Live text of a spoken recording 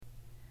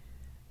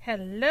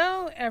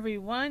Hello,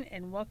 everyone,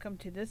 and welcome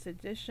to this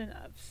edition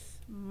of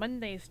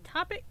Monday's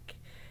Topic.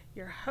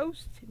 Your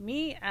host,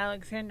 me,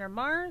 Alexander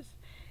Mars,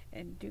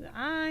 and do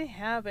I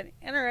have an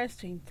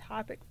interesting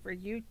topic for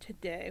you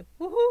today?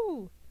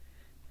 Woohoo!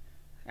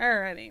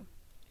 Alrighty.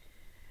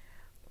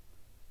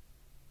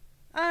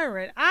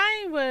 Alright,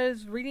 I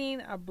was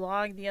reading a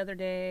blog the other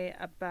day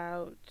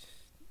about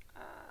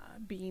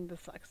being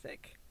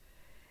dyslexic,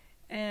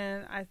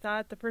 and I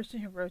thought the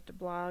person who wrote the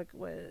blog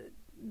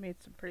made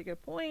some pretty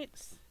good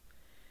points.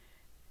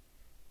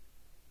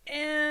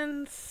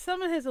 And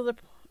some of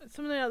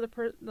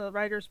the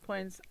writer's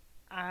points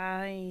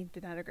I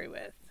did not agree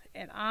with,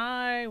 and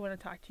I want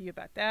to talk to you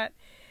about that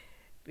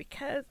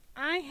because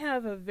I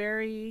have a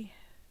very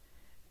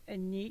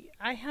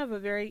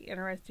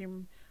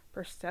interesting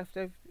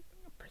perspective.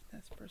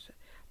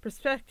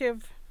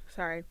 Perspective.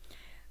 Sorry,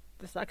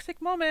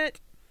 dyslexic moment.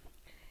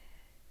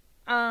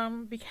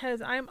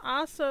 Because I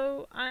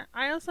also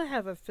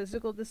have a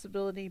physical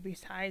disability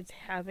besides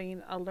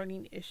having a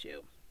learning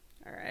issue.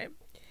 All right.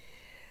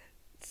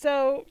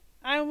 So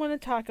I want to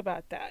talk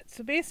about that.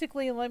 So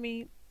basically, let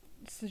me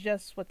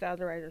suggest what the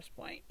other writer's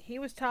point. He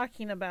was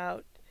talking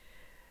about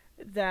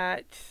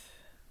that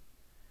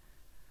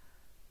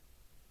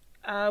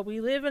we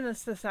live in a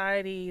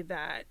society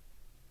that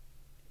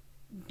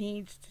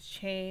needs to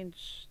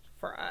change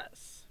for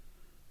us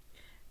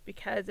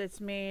because it's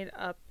made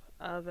up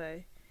of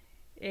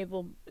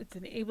it's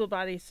an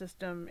able-bodied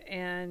system,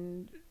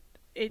 and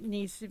it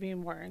needs to be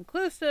more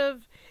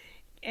inclusive,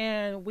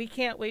 and we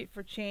can't wait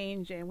for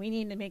change, and we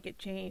need to make it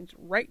change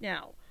right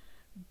now,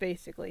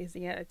 basically, is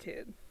the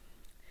attitude.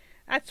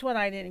 That's what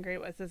I didn't agree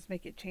with, is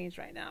make it change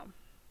right now.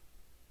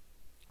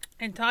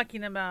 And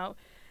talking about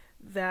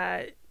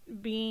that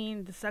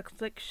being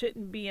dyslexic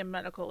shouldn't be a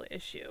medical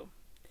issue,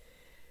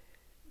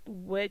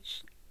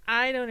 which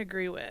I don't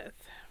agree with.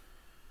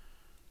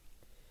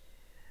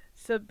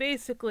 So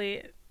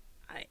basically,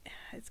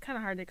 it's kind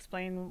of hard to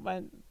explain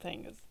one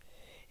thing is.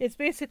 It's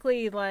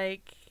basically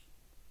like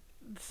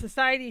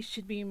society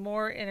should be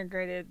more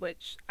integrated,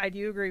 which I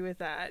do agree with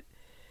that.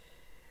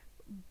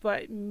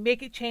 But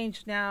make it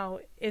change now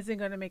isn't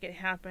going to make it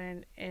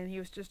happen. And he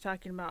was just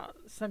talking about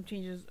some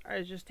changes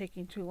are just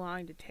taking too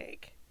long to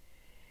take.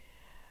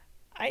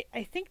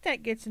 I think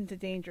that gets into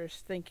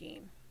dangerous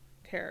thinking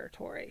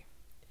territory.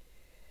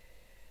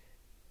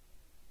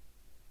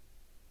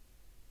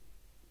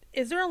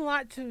 Is there a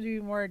lot to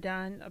be more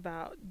done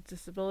about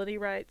disability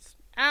rights?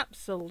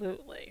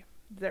 Absolutely,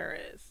 there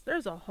is.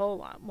 There's a whole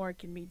lot more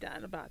can be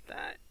done about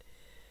that.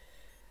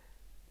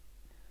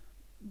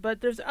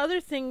 But there's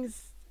other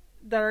things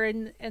that are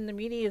in the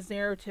media's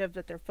narrative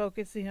that they're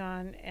focusing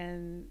on,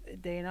 and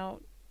they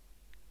don't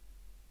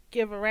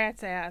give a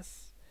rat's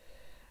ass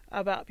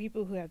about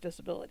people who have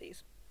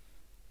disabilities.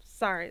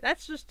 Sorry,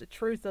 that's just the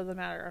truth of the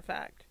matter of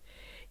fact.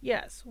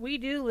 Yes, we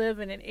do live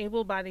in an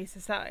able-bodied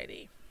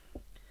society.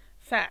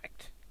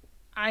 Fact.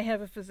 I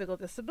have a physical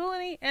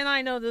disability, and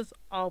I know this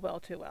all well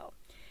too well.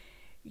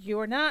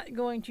 You're not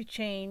going to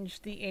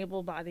change the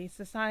able-bodied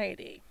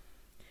society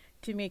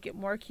to make it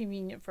more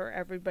convenient for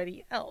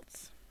everybody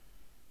else.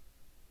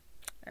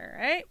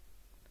 Alright?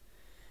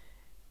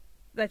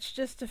 That's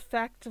just a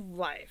fact of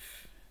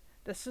life.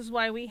 This is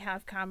why we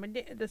have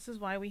commendations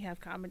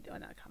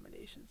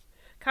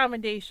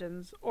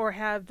or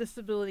have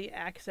disability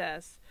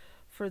access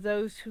for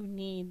those who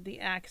need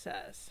the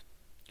access.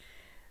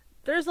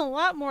 There's a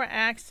lot more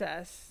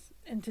access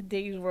in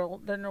today's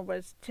world than there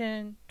was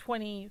 10,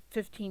 20,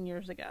 15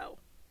 years ago.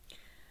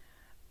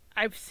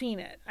 I've seen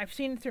it. I've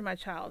seen it through my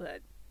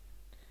childhood.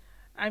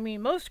 I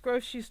mean, most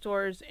grocery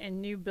stores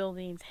and new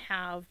buildings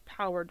have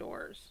power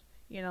doors.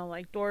 You know,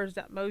 like doors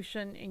that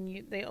motion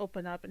and they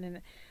open up, and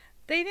then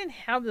they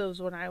didn't have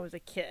those when I was a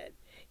kid.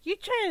 You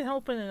try to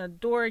open a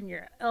door and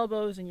your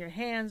elbows and your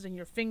hands and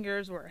your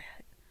fingers were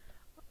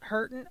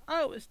hurting.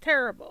 Oh, it was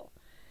terrible.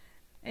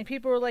 And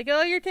people were like,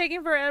 oh, you're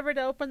taking forever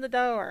to open the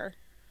door.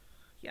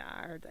 Yeah,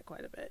 I heard that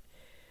quite a bit.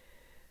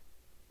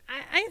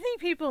 I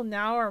think people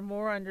now are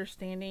more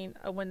understanding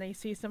of when they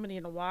see somebody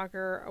in a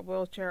walker, a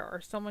wheelchair, or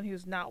someone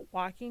who's not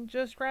walking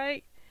just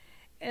right.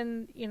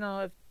 And, you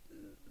know,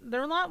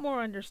 they're a lot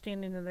more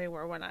understanding than they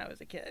were when I was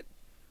a kid.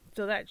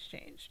 So that's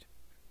changed.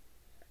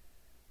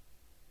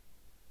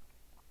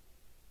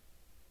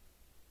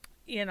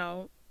 You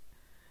know,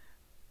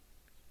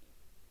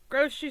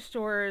 grocery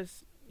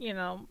stores, you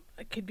know,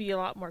 could be a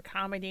lot more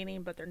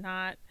accommodating, but they're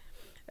not.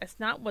 That's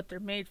not what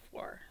they're made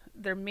for.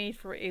 They're made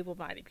for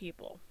able-bodied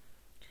people,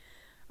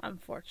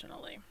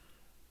 unfortunately.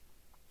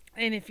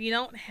 And if you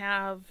don't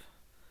have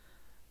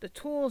the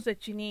tools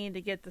that you need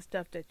to get the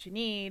stuff that you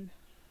need,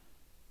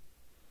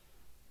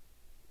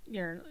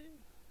 you're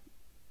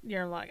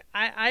like,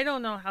 I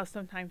don't know how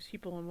sometimes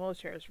people in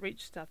wheelchairs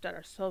reach stuff that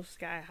are so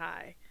sky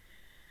high.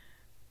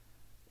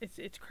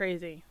 It's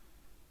crazy.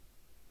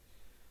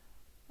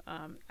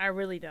 I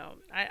really don't.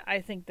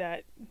 I think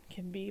that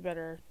can be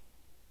better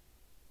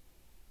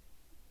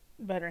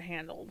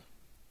handled,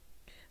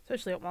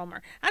 especially at Walmart.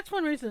 That's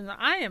one reason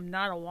I am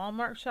not a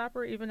Walmart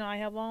shopper, even though I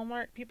have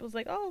Walmart. People's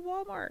like, oh,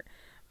 Walmart.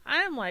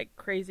 I'm like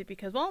crazy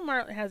because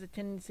Walmart has a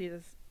tendency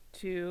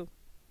to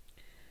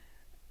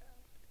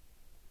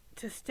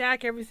to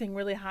stack everything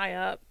really high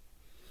up,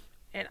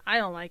 and I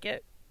don't like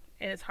it,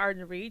 and it's hard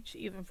to reach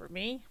even for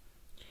me.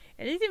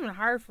 And it's even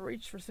hard for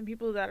reach for some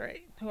people that are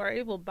who are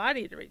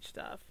able-bodied to reach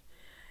stuff.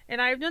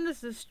 And I've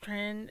noticed this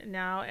trend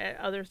now at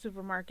other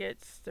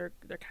supermarkets. They're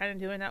kind of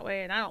doing that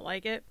way, and I don't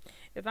like it.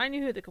 If I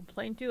knew who to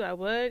complain to, I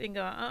would and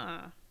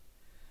go,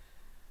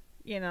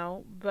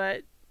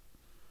 But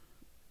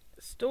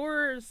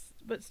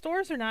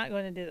stores are not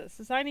going to do this.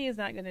 Society is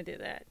not going to do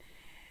that.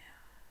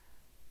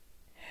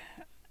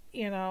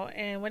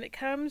 And when it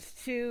comes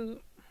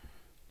to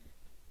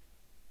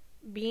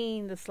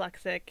being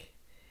dyslexic,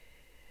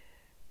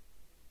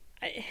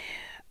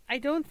 I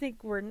don't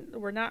think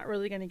we're not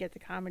really going to get the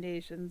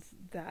accommodations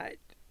that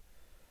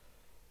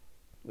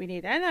we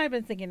need. And I've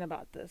been thinking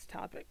about this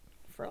topic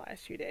for the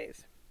last few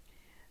days.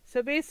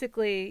 So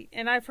basically,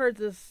 and I've heard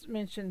this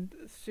mentioned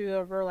through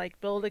over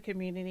like build a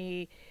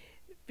community,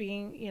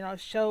 being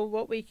show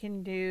what we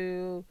can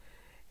do,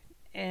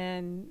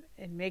 and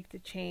make the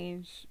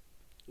change.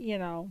 You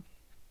know,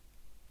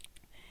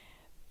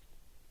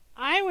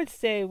 I would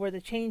say where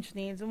the change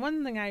needs, and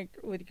one thing I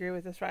would agree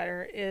with this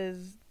writer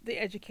is the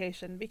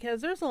education,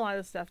 because there's a lot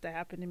of stuff that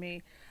happened to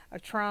me, a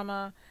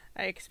trauma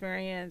I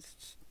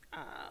experienced,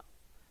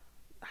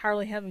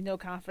 hardly having no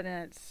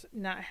confidence,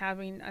 not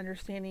having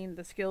understanding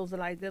the skills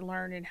that I did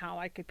learn and how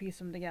I could piece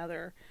them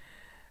together,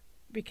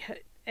 because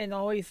and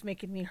always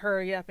making me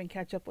hurry up and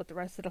catch up with the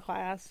rest of the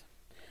class,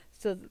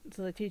 so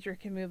the teacher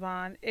can move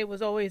on. It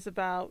wasn't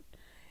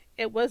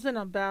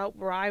about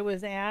where I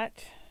was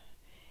at.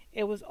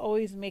 It was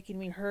always making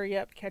me hurry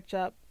up, catch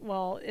up.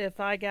 Well, if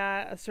I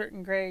got a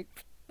certain grade,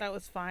 that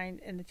was fine,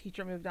 and the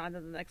teacher moved on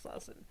to the next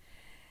lesson.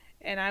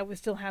 And I was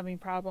still having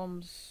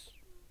problems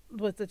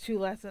with the 2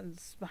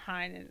 lessons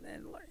behind,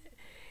 and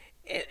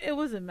it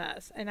was a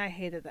mess, and I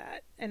hated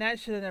that. And that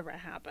should have never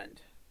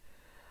happened.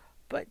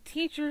 But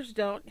teachers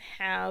don't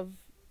have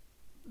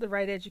the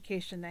right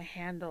education to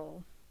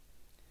handle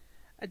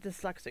a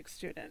dyslexic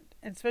student,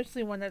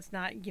 especially one that's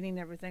not getting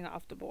everything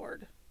off the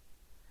board.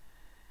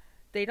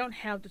 They don't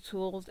have the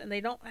tools, and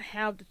they don't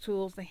have the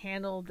tools to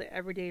handle the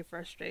everyday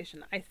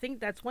frustration. I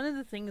think that's one of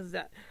the things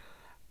that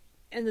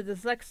in the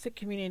dyslexic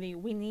community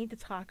we need to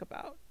talk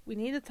about. We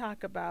need to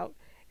talk about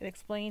and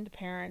explain to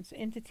parents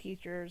and to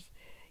teachers,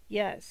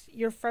 yes,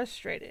 you're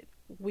frustrated.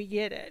 We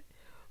get it.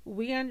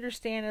 We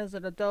understand as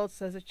an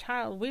adult, as a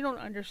child, we don't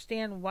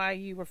understand why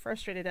you were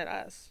frustrated at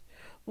us.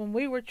 When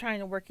we were trying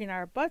to working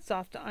our butts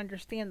off to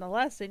understand the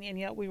lesson, and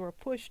yet we were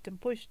pushed and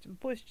pushed and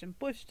pushed and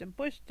pushed and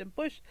pushed and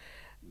pushed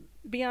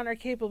beyond our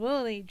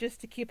capability just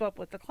to keep up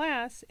with the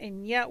class,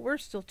 and yet we're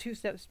still 2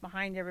 steps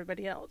behind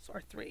everybody else,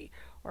 or 3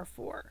 or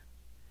 4.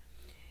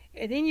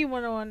 And then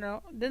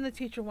then the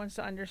teacher wants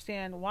to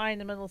understand why in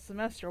the middle of the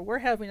semester we're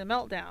having a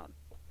meltdown,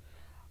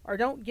 or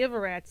don't give a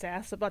rat's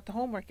ass about the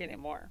homework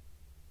anymore.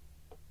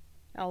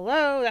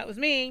 Hello, that was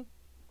me.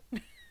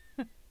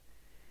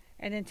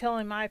 And then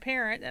telling my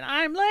parent that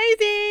I'm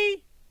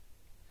lazy.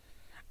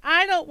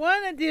 I don't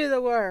want to do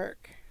the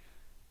work.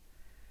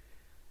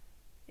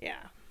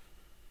 Yeah.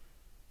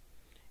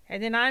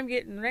 And then I'm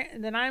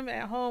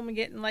at home and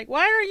getting like,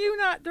 why are you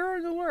not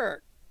doing the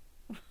work?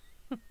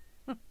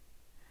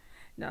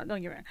 No,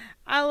 don't get me wrong.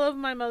 I love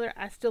my mother.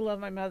 I still love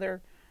my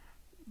mother.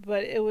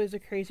 But it was a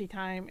crazy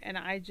time, and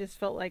I just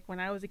felt like when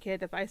I was a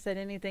kid, if I said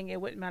anything, it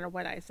wouldn't matter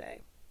what I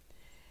say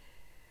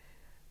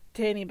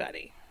to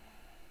anybody.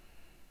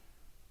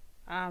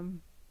 I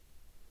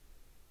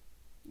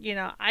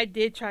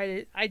did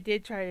try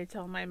to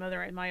tell my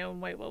mother in my own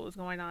way what was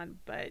going on,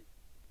 but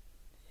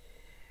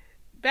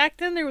back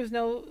then there was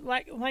no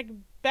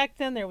back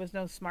then there was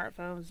no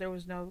smartphones, there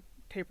was no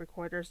tape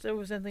recorders, there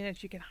was nothing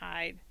that you could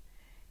hide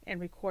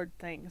and record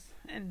things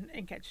and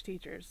catch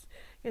teachers.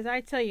 Because I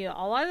tell you,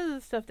 a lot of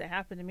the stuff that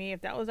happened to me,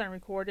 if that was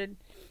unrecorded,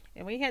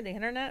 and we had the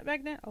internet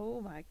back then,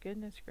 oh my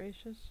goodness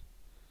gracious,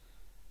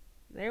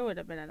 there would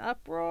have been an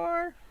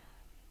uproar.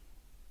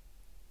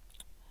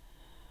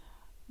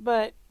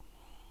 But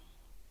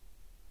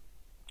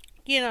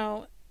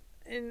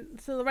and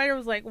so the writer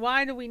was like,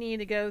 why do we need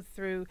to go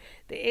through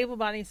the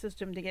able-bodied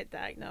system to get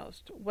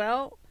diagnosed?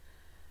 Well,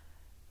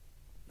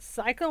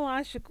 let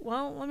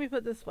me put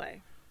it this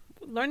way.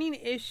 Learning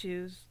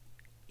issues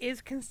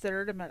is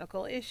considered a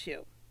medical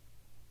issue.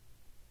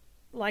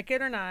 Like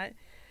it or not,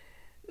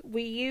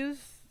 we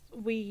use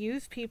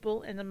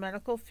people in the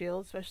medical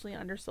field, especially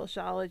under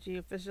sociology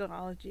or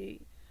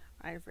physiology.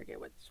 I forget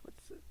what's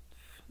it.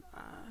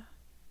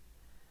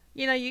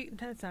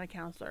 That's not a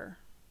counselor.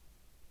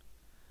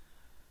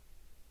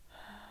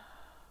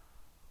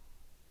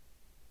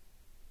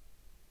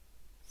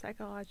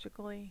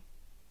 Psychologically,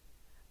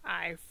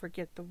 I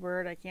forget the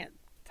word. I can't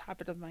top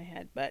it of my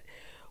head, but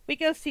we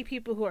go see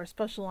people who are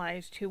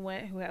specialized, who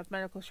have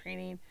medical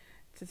training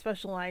to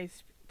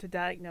specialize to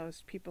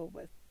diagnose people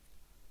with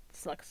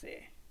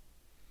dyslexic,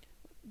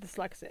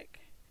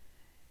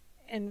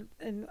 and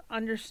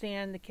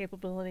understand the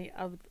capability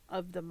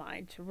of the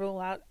mind to rule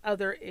out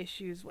other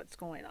issues, what's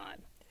going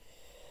on.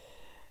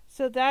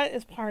 So that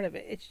is part of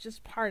it. It's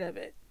just part of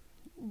it.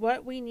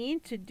 What we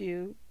need to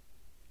do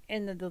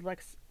in the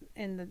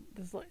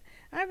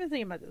I've been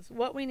thinking about this.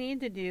 What we need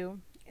to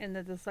do in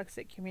the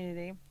dyslexic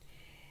community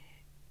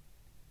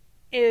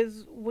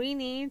is we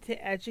need to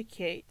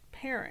educate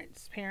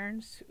parents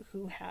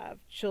who have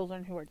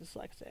children who are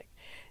dyslexic.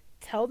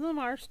 Tell them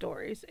our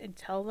stories and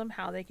tell them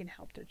how they can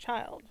help their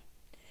child.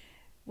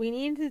 We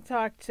need to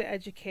talk to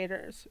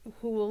educators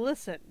who will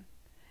listen,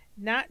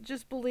 not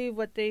just believe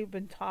what they've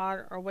been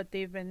taught or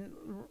the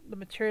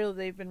material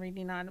they've been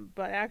reading on,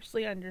 but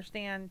actually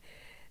understand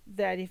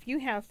that if you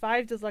have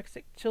 5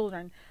 dyslexic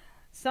children,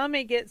 some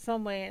may get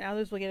some way and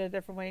others will get a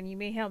different way, and you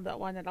may have that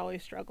one that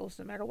always struggles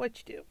no matter what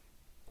you do.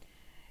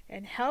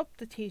 And help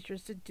the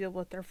teachers to deal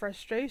with their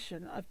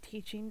frustration of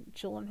teaching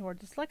children who are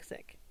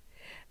dyslexic.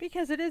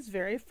 Because it is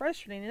very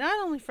frustrating. And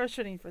not only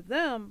frustrating for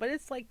them, but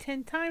it's like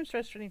 10 times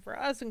frustrating for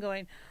us and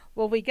going,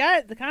 well, we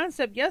got the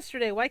concept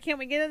yesterday. Why can't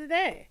we get it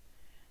today?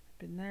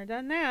 Been there,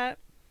 done that.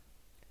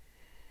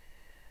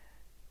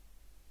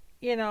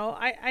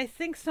 I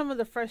think some of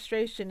the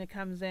frustration that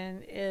comes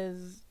in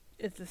is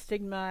the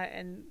stigma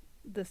and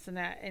this and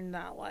that, and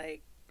not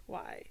like,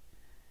 why?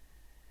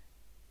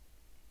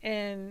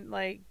 And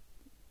like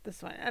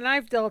this one. And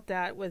I've dealt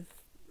that with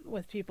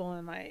people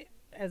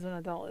as an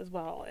adult as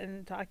well,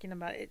 and talking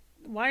about it.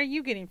 Why are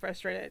you getting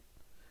frustrated?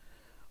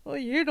 Well,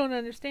 you don't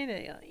understand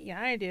it. Yeah,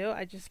 I do.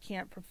 I just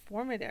can't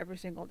perform it every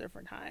single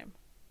different time.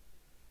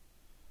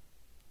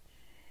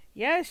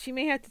 Yes, you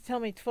may have to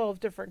tell me 12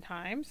 different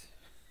times.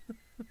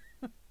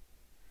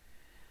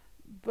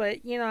 But,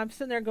 I'm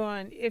sitting there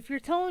going, if you're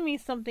telling me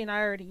something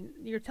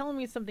you're telling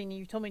me something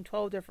you've told me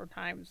 12 different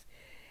times,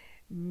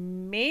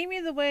 maybe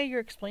the way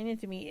you're explaining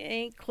it to me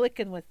ain't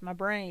clicking with my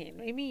brain.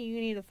 Maybe you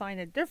need to find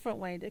a different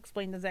way to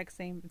explain the exact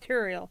same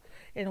material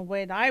in a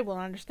way that I will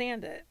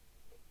understand it.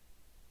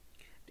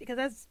 Because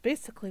that's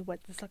basically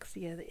what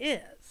dyslexia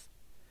is.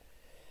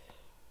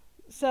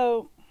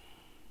 So,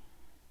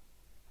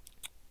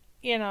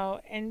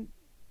 and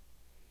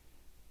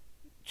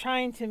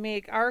trying to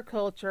make our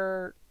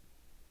culture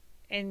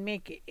and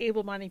make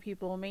able-bodied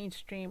people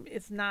mainstream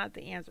is not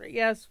the answer.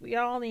 Yes, we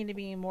all need to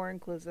be more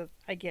inclusive.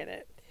 I get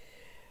it.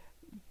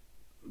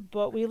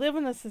 But we live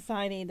in a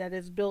society that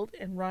is built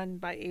and run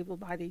by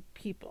able-bodied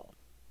people.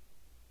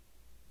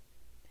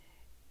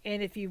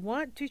 And if you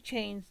want to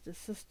change the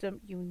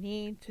system, you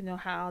need to know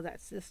how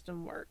that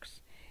system works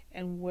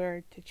and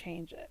where to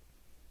change it.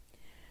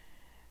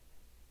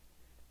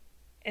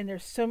 And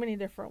there's so many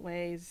different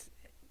ways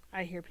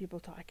I hear people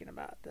talking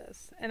about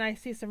this. And I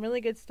see some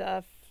really good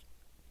stuff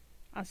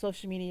on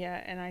social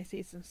media, and I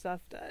see some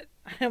stuff that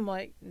I'm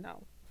like,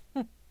 no.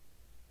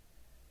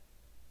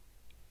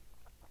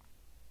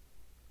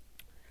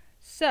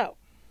 So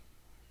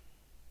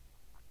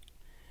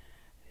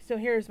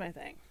here's my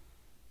thing.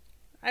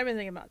 I've been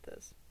thinking about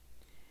this.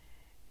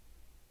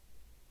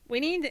 We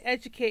need to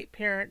educate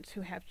parents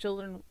who have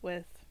children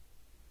with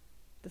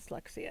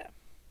dyslexia.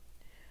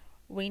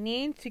 We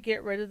need to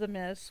get rid of the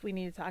myths. We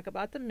need to talk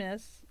about the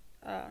myths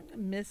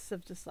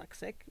of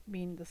dyslexic,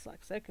 being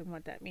dyslexic, and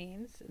what that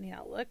means in the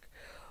outlook.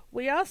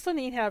 We also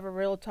need to have a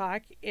real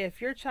talk.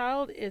 If your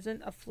child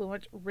isn't a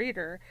fluent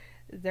reader,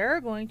 they're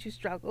going to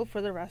struggle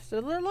for the rest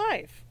of their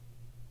life.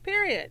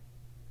 Period.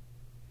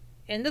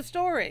 End of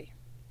story.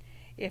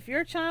 If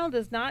your child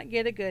does not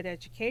get a good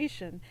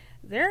education,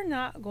 they're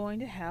not going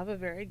to have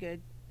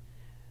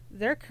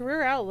their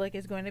career outlook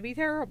is going to be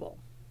terrible.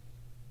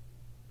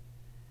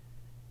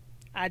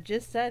 I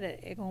just said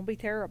it. It's going to be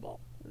terrible.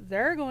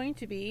 They're going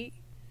to be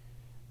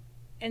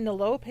in the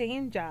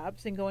low-paying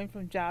jobs and going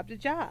from job to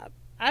job.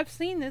 I've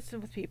seen this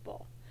with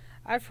people.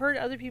 I've heard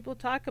other people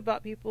talk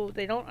about people.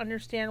 They don't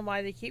understand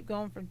why they keep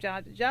going from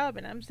job to job,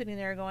 and I'm sitting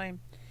there going,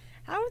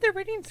 how are their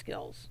reading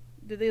skills?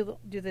 Do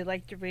they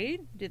like to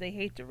read? Do they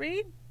hate to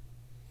read?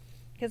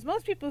 Because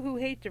most people who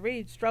hate to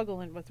read struggle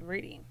with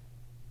reading.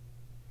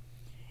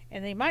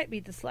 And they might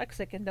be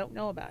dyslexic and don't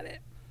know about it.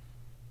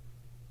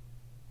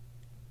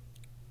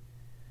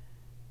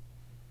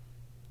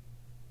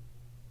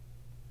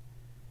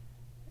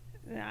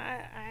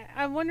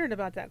 I wondered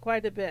about that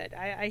quite a bit.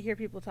 I hear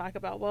people talk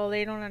about, well,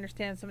 they don't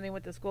understand something they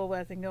went to school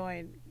with, and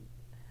going,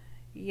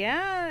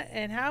 yeah,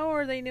 and how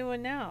are they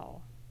doing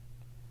now?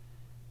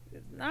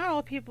 Not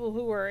all people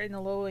who are in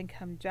a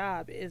low-income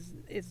job is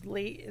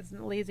lazy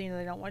and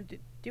they don't want to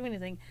do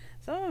anything.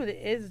 Some of it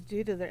is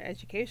due to their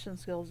education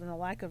skills and a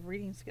lack of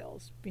reading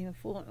skills, being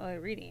fluent at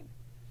reading.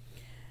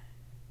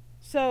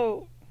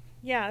 So,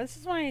 yeah, this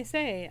is why I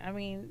say,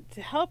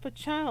 to help a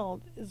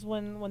child is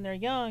when they're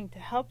young, to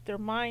help their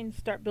mind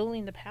start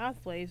building the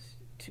pathways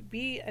to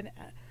be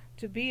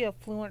a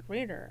fluent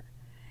reader.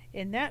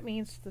 And that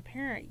means to the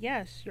parent,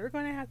 yes, you're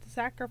going to have to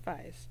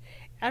sacrifice.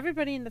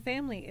 Everybody in the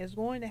family is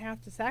going to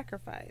have to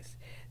sacrifice.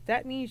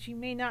 That means you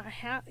may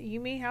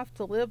have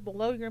to live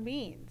below your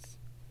means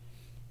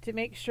to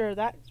make sure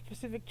that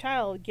specific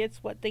child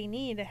gets what they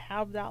need to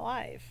have that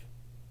life.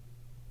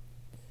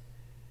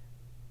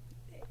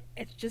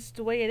 It's just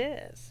the way it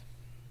is.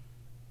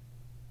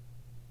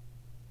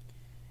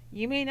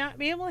 You may not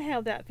be able to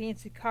have that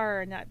fancy car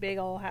and that big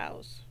old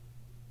house.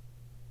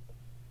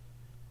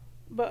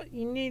 But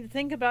you need to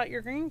think about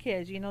your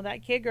grandkids. You know,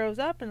 that kid grows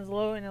up and is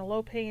low in a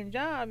low paying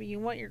job. You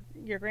want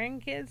your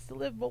grandkids to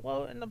live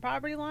below in the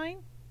poverty line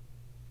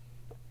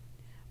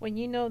when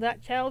you know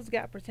that child's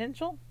got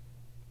potential?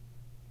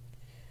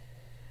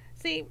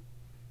 See,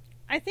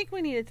 I think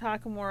we need to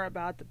talk more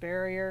about the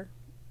barrier,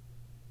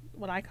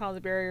 what I call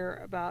the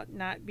barrier about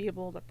not being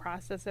able to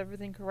process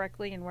everything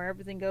correctly and where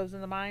everything goes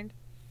in the mind.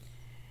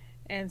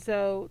 And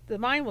so the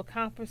mind will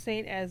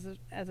compensate as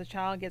a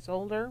child gets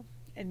older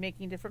and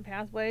making different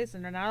pathways,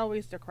 and they're not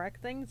always the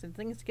correct things, and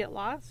things get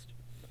lost.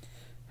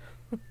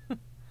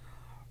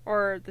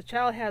 Or the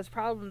child has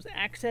problems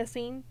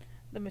accessing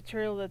the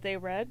material that they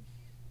read.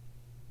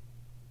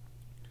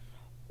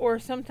 Or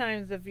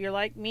sometimes if you're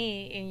like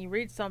me and you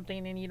read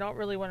something and you don't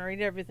really want to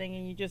read everything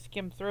and you just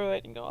skim through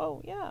it and go,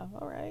 oh yeah,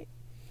 all right,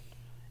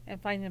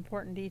 and find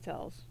important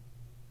details.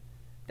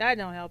 That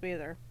don't help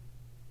either.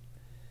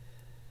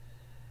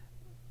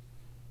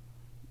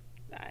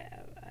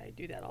 I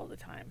do that all the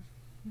time.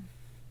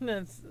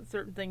 There's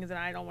certain things that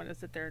I don't want to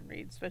sit there and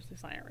read, especially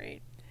silent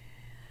read.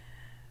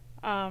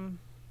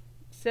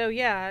 So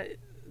yeah,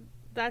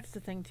 that's the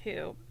thing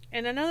too.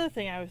 And another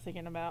thing I was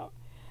thinking about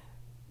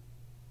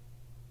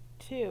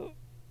too,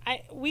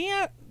 we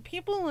have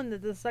people in the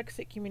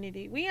dyslexic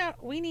community.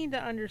 We need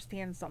to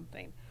understand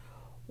something.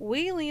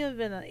 We live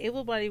in an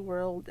able-bodied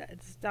world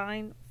that's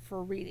designed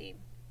for reading.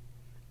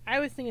 I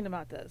was thinking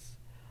about this.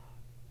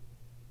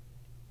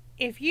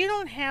 If you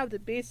don't have the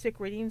basic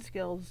reading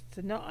skills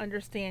to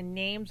understand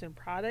names and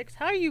products,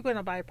 how are you going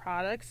to buy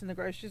products in the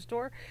grocery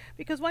store?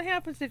 Because what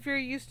happens if you're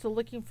used to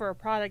looking for a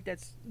product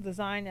that's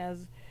designed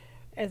as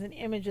an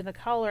image and a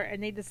color,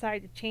 and they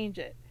decide to change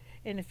it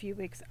in a few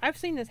weeks? I've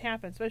seen this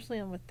happen,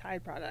 especially with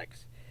Tide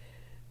products.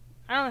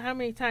 I don't know how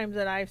many times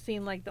that I've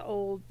seen like the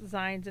old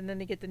designs and then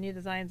they get the new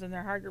designs and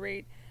they're hard to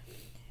read.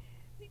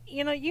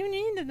 You know, you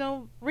need to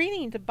know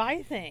reading to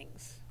buy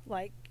things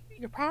like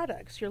your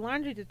products, your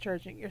laundry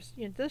detergent, your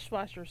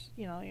dishwashers,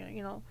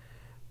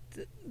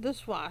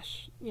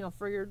 dishwash,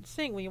 for your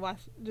sink when you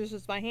wash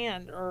dishes by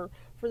hand, or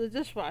for the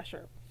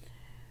dishwasher.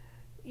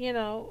 You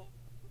know,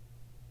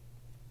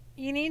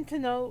 you need to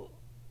know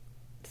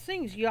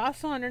things. You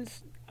also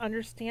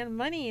understand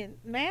money and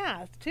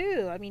math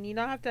too. I mean, you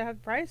don't have to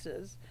have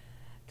prices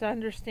to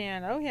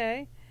understand.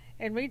 Okay,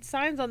 and read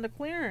signs on the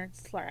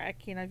clearance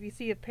rack. You know, if you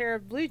see a pair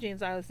of blue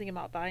jeans I was thinking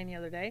about buying the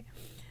other day,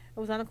 it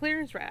was on a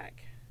clearance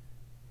rack.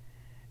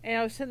 And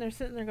I was sitting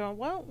there going,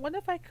 well, what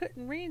if I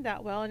couldn't read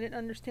that well and didn't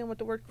understand what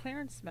the word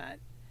clearance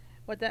meant?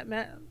 What that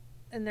meant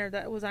in there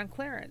that was on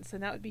clearance.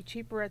 And that would be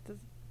cheaper at the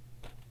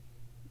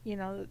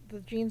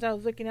jeans I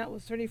was looking at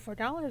was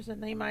 $34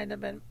 and they might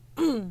have been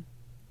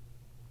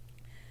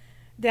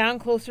down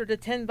closer to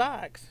 $10.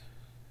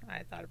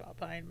 I thought about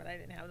buying, but I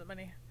didn't have the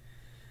money.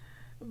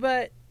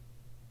 But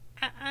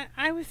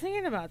I was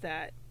thinking about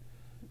that,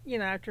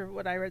 after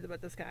what I read about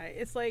this guy.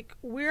 It's like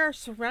we are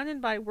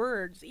surrounded by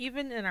words,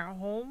 even in our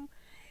home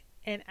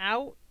and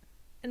out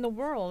in the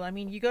world. I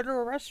mean, you go to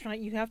a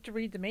restaurant, you have to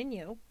read the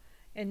menu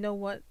and know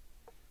what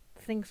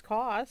things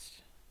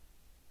cost.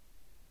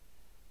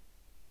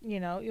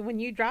 When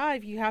you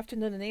drive, you have to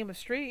know the name of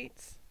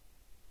streets.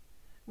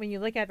 When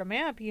you look at a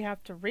map, you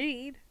have to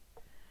read.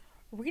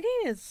 Reading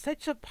is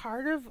such a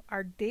part of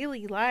our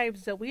daily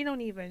lives that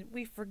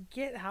we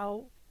forget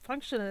how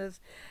functional it is.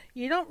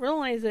 You don't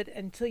realize it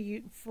until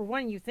for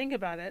one, you think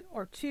about it,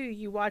 or two,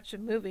 you watch a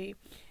movie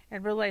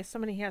and realize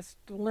somebody has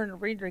to learn to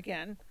read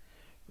again.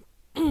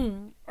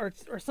 or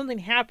something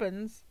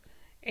happens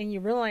and you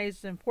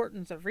realize the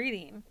importance of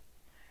reading.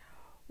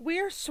 We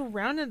are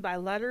surrounded by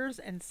letters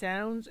and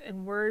sounds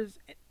and words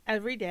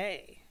every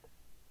day.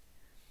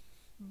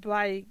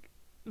 By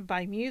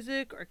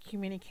music or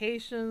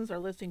communications or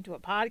listening to a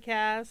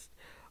podcast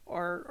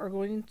or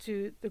going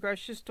to the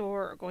grocery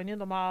store or going to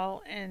the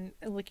mall and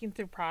looking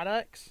through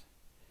products.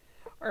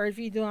 Or if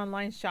you do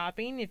online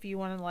shopping, if you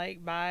want to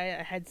buy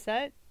a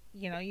headset,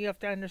 you have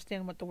to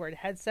understand what the word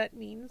headset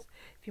means.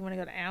 If you want to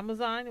go to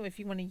Amazon, if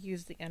you want to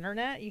use the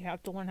internet, you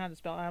have to learn how to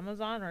spell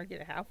Amazon or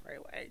get it halfway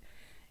right.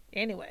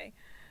 Anyway,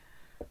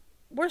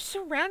 we're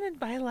surrounded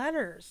by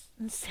letters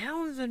and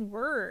sounds and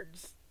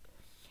words.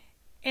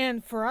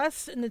 And for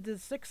us in the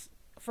dyslexic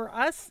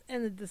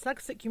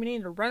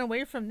community to run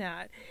away from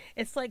that,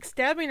 it's like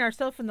stabbing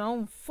ourselves in the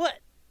own foot.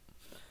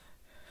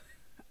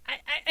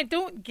 I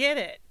don't get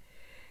it.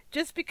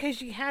 Just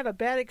because you had a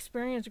bad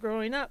experience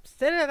growing up,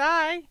 so did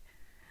I.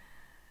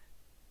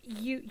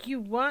 You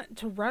want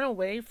to run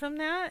away from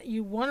that?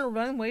 You want to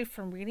run away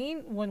from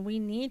reading when we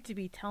need to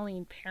be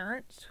telling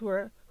parents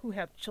who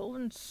have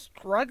children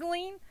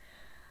struggling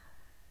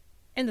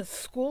in the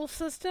school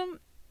system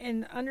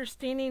and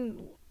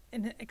understanding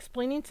and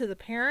explaining to the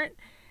parent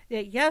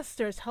that yes,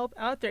 there's help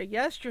out there.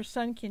 Yes, your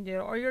son can do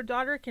it or your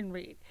daughter can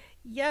read.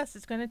 Yes,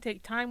 it's going to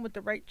take time with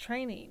the right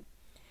training.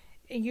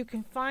 And you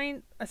can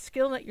find a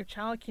skill that your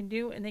child can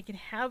do and they can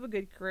have a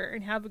good career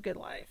and have a good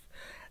life.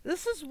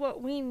 This is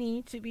what we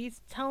need to be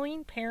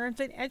telling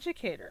parents and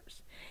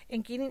educators,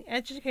 and getting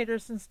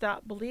educators to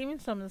stop believing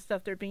some of the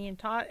stuff they're being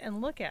taught and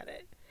look at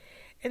it.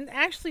 And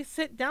actually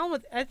sit down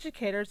with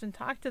educators and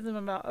talk to them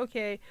about,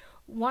 okay,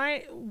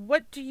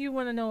 what do you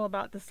want to know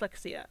about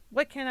dyslexia?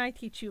 What can I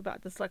teach you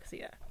about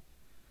dyslexia?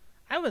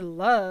 I would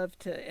love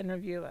to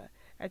interview a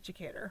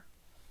educator.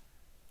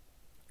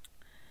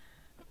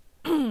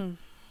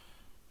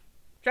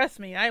 Trust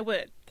me, I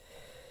would.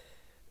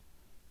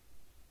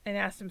 And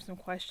ask them some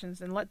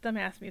questions and let them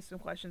ask me some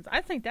questions.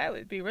 I think that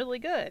would be really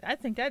good. I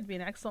think that'd be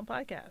an excellent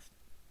podcast.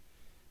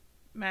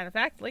 Matter of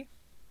factly,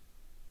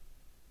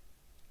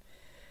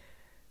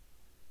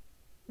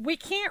 we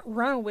can't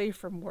run away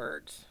from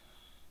words.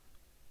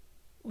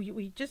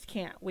 We just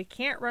can't. We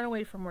can't run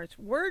away from words.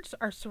 Words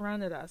are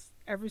surrounded us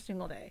every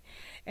single day.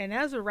 And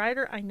as a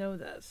writer, I know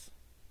this.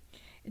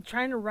 And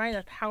trying to write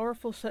a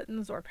powerful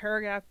sentence or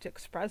paragraph to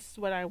express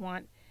what I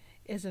want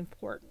is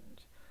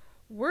important.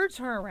 Words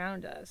are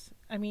around us.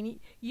 I mean,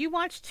 you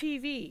watch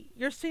TV,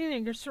 you're sitting there,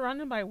 you're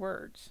surrounded by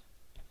words.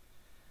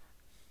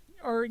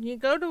 Or you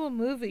go to a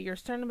movie, you're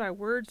surrounded by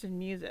words and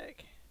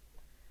music.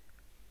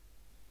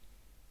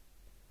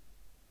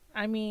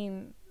 I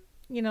mean,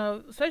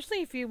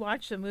 especially if you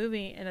watch a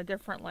movie in a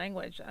different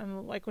language.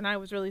 Like when I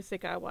was really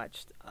sick, I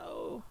watched,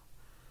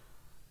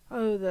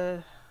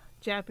 the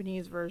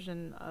Japanese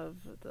version of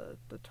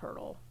the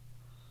turtle.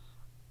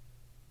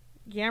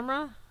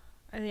 Gamera?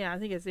 Yeah, I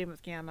think his name was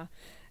Gamma.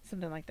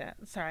 Something like that.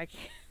 Sorry, I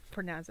can't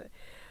pronounce it.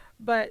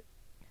 But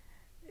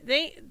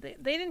they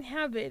didn't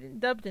have it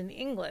dubbed in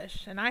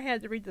English, and I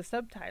had to read the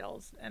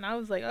subtitles. And I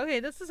was like, okay,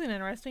 this is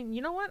interesting.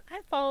 You know what?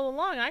 I followed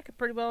along. I could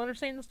pretty well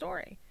understand the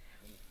story.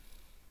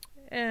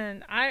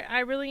 And I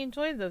really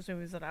enjoyed those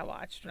movies that I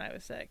watched when I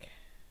was sick.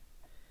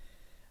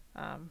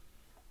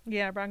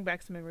 Yeah, I brought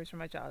back some memories from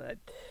my childhood.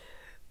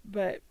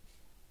 But,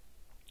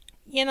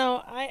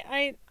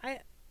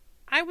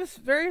 I was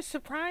very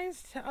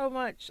surprised how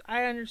much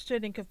I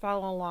understood and could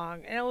follow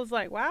along. And I was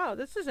like, wow,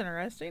 this is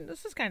interesting.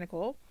 This is kind of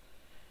cool.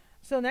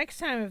 So next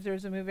time if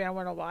there's a movie I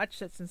want to watch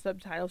that's in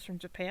subtitles from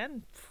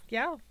Japan,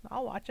 yeah,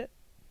 I'll watch it.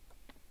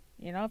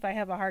 If I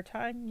have a hard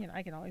time,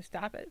 I can always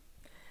stop it.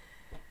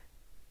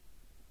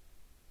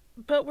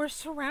 But we're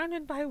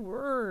surrounded by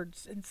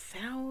words and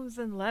sounds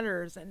and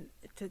letters, and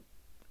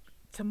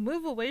to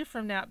move away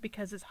from that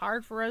because it's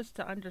hard for us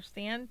to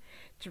understand,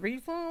 to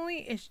read fluently,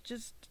 is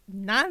just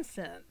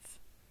nonsense.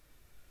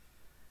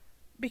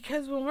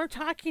 Because when we're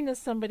talking to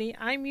somebody,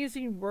 I'm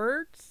using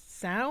words,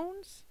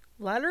 sounds,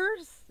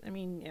 letters. I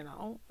mean,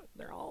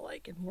 they're all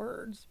like in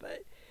words,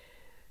 but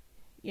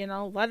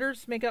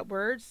letters make up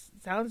words,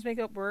 sounds make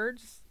up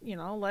words,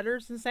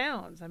 letters and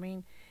sounds. I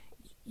mean,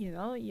 you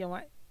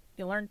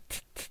learn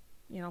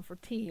for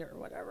T or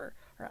whatever,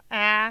 or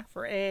A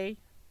for A,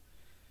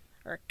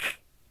 or K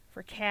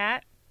for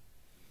cat.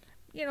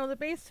 The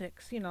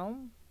basics,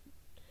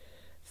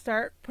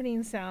 start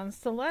putting sounds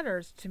to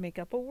letters to make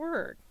up a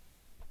word.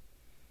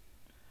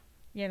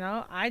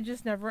 I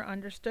just never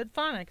understood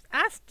phonics.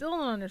 I still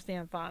don't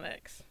understand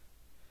phonics.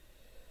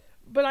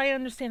 But I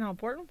understand how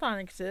important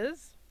phonics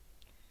is.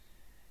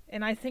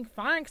 And I think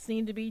phonics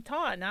need to be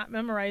taught, not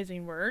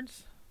memorizing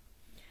words.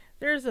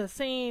 There's a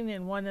saying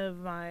in one of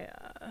my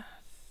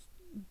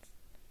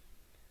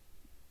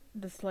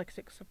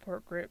dyslexic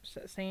support groups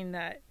saying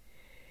that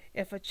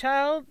if a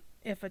child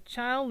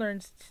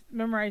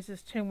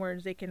memorizes 10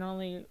 words, they can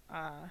only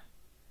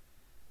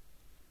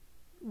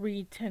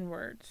read 10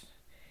 words.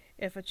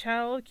 If a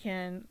child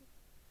can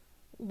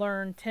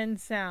learn 10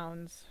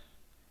 sounds,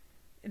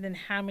 and then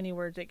how many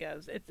words it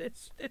goes,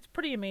 it's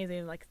pretty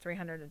amazing, like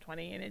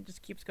 320, and it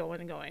just keeps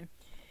going and going.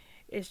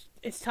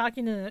 It's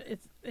talking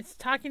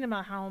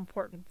about how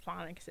important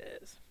phonics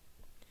is.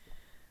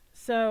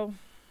 So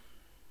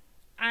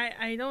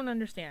I don't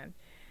understand.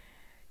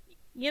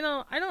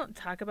 I don't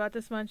talk about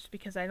this much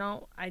because I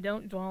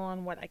don't dwell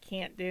on what I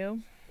can't do.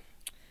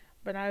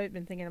 But I've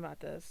been thinking about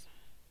this.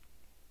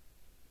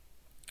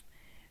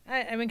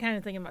 I've been kind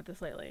of thinking about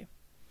this lately.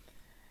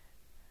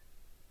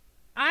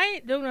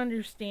 I don't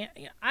understand.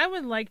 I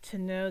would like to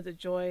know the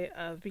joy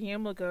of being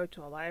able to go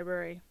to a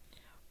library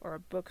or a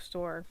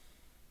bookstore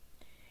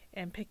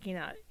and picking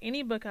out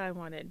any book I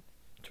wanted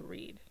to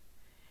read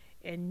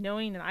and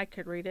knowing that I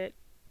could read it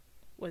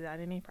without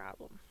any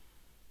problem.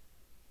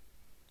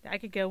 I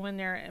could go in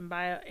there and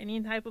buy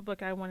any type of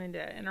book I wanted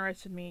that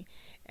interested me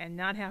and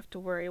not have to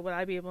worry would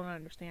I be able to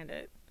understand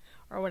it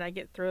or would I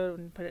get through it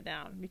and put it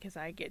down because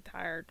I get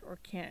tired or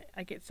can't.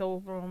 I get so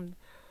overwhelmed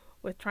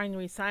with trying to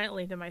read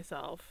silently to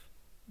myself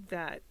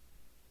that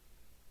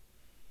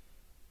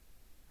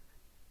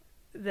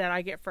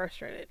I get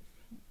frustrated.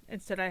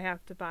 Instead, I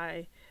have to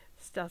buy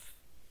stuff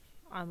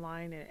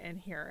online and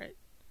hear it,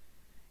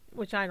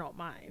 which I don't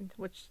mind,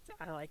 which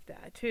I like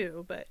that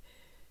too, but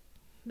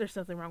there's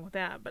nothing wrong with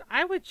that. But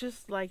I would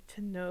just like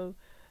to know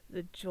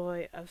the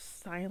joy of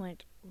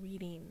silent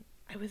reading.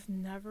 I was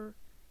never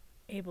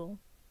able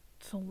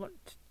to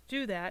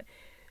do that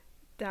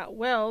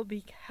well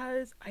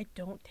because I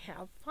don't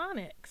have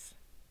phonics.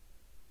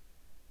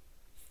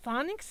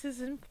 phonics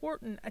is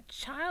important.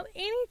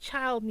 Any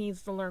child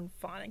needs to learn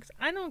phonics.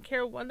 I don't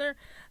care whether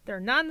they're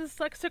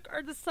non-dyslexic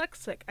or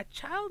dyslexic. A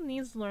child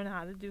needs to learn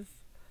how to do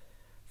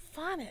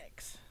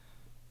phonics.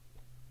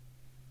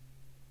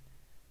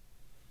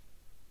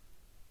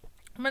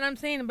 But I'm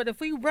saying, but if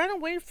we run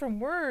away from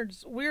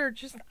words, we're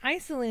just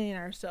isolating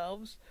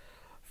ourselves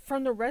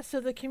from the rest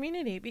of the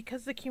community,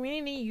 because the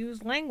community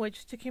use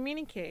language to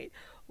communicate,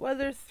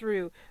 whether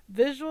through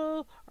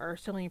visual or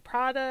selling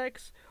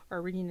products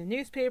or reading the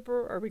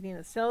newspaper or reading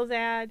a sales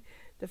ad,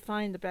 to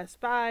find the Best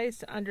Buys,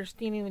 to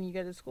understanding when you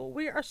go to school.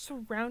 We are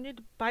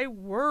surrounded by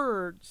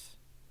words.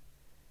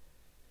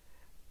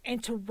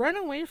 And to run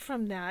away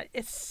from that,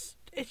 it's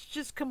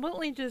just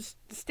completely just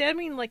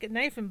stabbing like a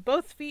knife in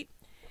both feet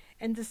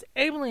and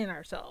disabling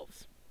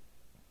ourselves.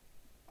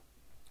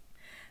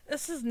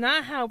 This is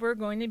not how we're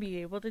going to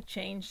be able to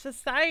change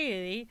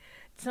society,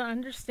 to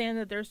understand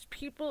that there's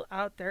people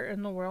out there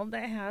in the world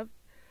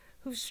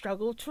who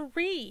struggle to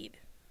read.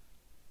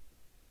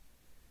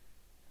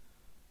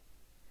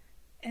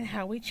 And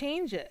how we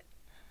change it.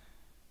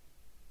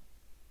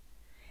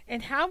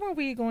 And how are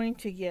we going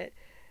to get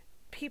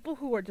people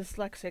who are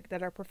dyslexic,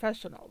 that are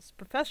professional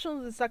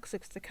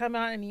dyslexics, to come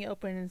out in the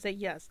open and say,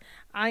 yes,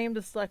 I am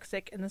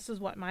dyslexic, and this is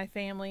what my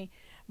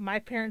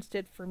parents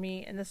did for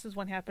me, and this is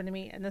what happened to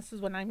me, and this is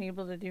what I'm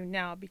able to do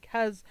now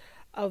because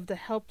of the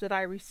help that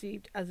I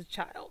received as a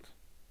child.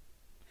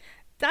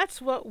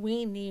 That's what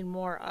we need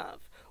more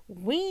of.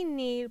 We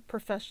need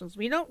professionals.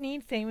 We don't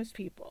need famous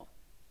people.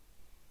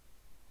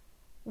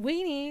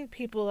 We need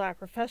people that are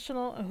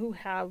professional, who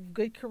have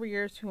good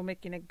careers, who are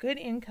making a good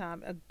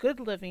income, a good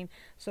living,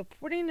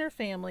 supporting their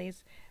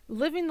families,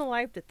 living the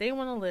life that they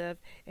want to live,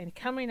 and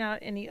coming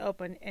out in the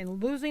open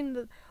and losing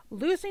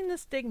the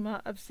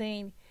stigma of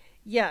saying,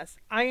 yes,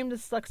 I am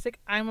dyslexic,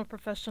 I'm a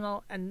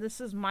professional, and this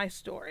is my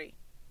story.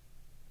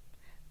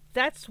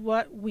 That's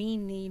what we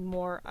need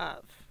more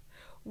of.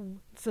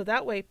 So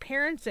that way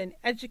parents and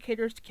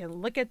educators can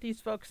look at these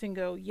folks and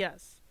go,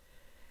 yes.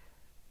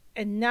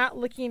 And not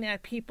looking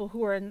at people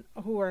who are in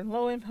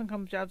low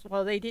income jobs,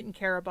 well, they didn't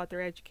care about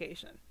their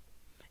education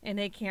and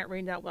they can't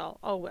read that well.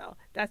 Oh well,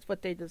 that's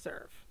what they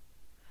deserve.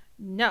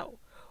 No.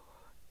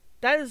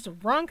 That is the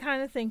wrong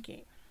kind of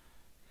thinking.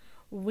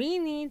 We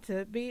need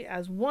to be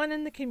as one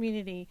in the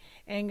community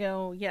and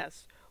go,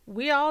 yes,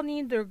 we all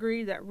need to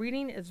agree that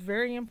reading is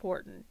very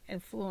important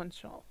and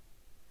influential.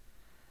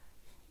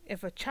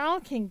 If a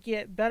child can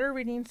get better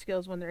reading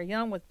skills when they're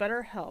young with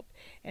better help,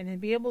 and then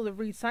be able to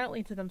read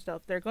silently to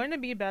themselves, they're going to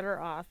be better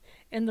off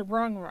in the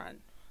long run.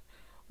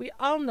 We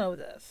all know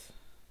this.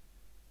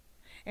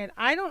 And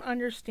I don't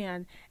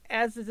understand,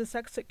 as the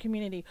dyslexic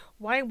community,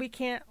 why we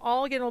can't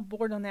all get on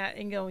board on that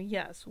and go,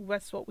 yes,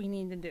 that's what we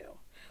need to do.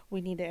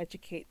 We need to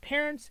educate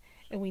parents,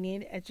 and we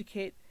need to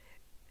educate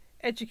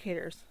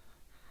educators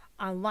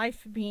on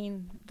life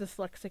being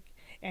dyslexic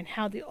and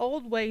how the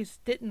old ways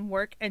didn't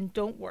work and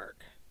don't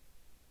work.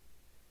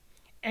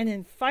 And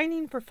in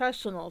finding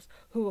professionals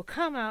who will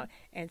come out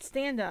and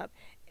stand up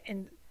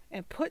and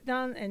put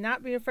down and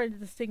not be afraid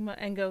of the stigma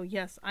and go,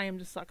 yes, I am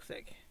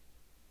dyslexic.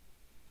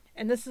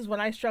 And this is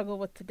what I struggle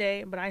with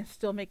today, but I'm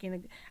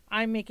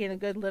making a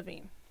good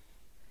living.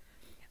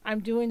 I'm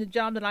doing the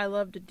job that I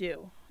love to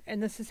do,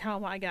 and this is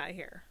how I got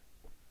here.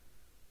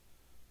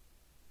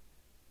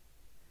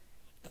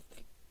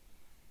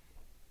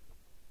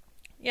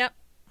 Yep.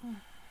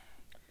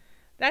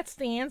 That's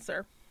the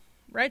answer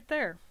right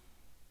there.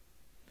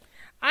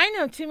 I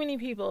know too many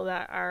people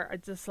that are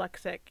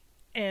dyslexic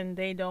and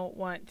they don't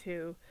want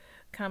to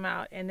come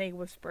out, and they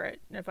whisper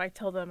it. And if I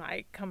tell them,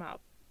 I come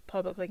out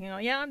publicly and go,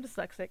 yeah, I'm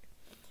dyslexic.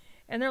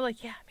 And they're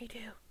like, yeah, me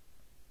too.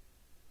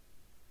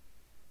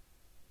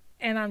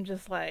 And I'm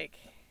just like,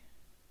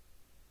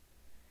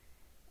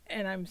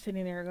 and I'm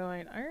sitting there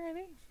going,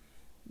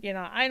 alrighty.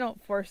 I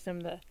don't force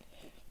them to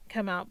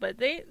come out, but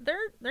they're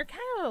kind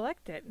of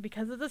elected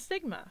because of the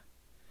stigma.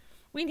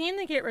 We need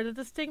to get rid of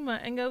the stigma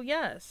and go,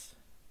 yes.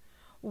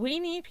 We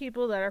need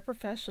people that are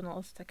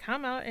professionals to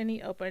come out in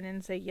the open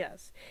and say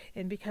yes.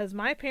 And because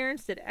my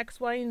parents did X,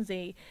 Y, and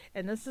Z,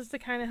 and this is the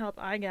kind of help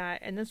I got,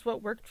 and this is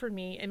what worked for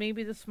me, and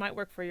maybe this might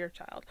work for your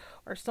child,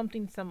 or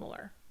something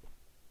similar.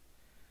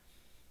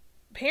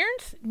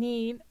 Parents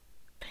need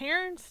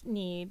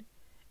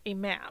a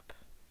map.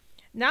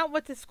 Not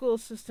what the school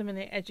system and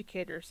the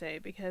educators say,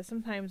 because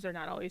sometimes they're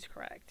not always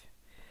correct.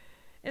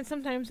 And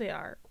sometimes they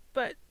are.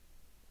 But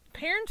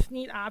parents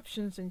need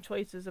options and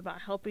choices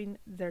about helping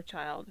their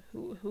child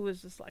who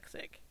is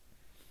dyslexic,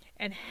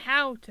 and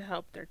how to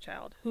help their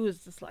child who is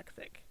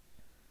dyslexic.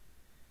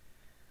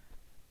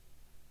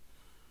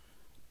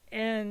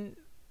 And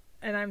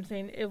I'm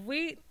saying, if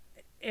we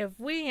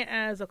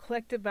as a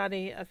collective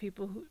body of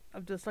people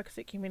of the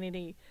dyslexic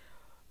community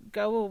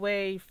go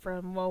away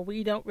from, well,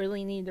 we don't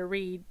really need to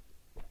read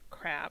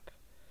crap,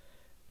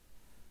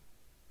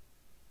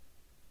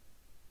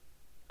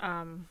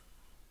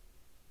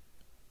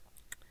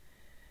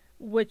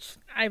 which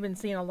I've been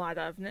seeing a lot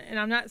of, and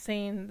I'm not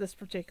saying this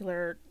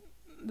particular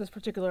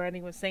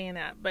writing was saying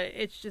that, but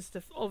it's just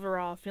the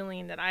overall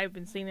feeling that I've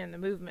been seeing in the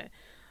movement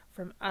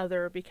from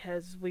other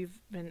because we've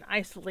been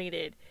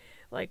isolated.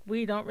 Like,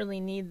 we don't really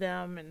need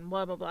them and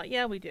blah, blah, blah.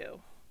 Yeah, we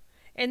do.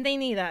 And they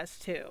need us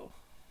too.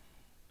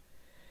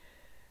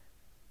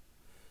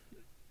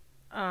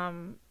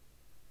 Um,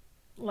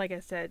 like I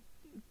said,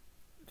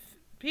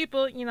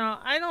 people,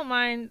 I don't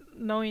mind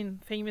knowing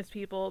famous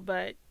people,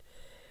 but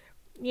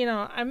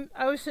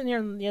I was sitting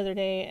here the other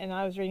day and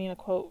I was reading a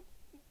quote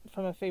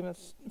from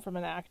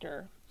an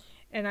actor,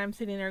 and I'm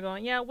sitting there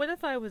going, yeah, what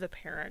if I was a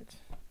parent,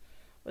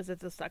 was a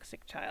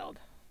dyslexic child?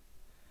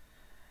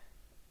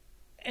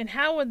 And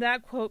how would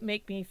that quote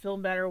make me feel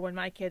better when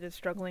my kid is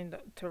struggling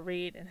to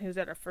read, and who's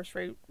at a first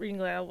reading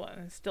level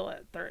and still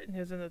at third, and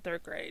who's in the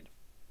third grade,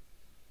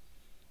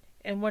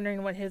 and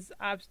wondering what his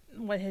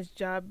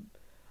job,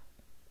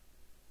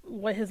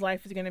 what his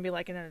life is going to be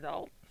like as an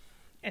adult,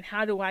 and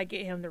how do I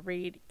get him to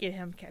read, get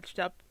him catched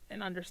up,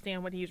 and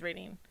understand what he's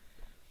reading?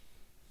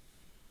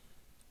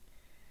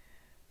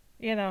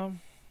 You know,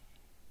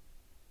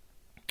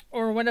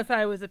 or what if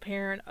I was a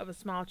parent of a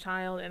small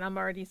child and I'm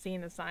already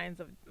seeing the signs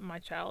of my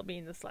child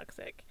being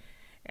dyslexic,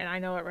 and I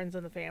know it runs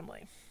in the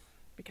family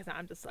because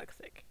I'm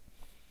dyslexic?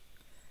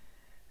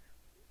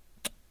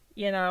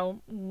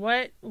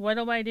 What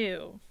do I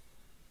do?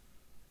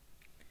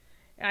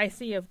 I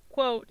see a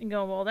quote and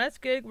go, well, that's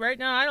good. Right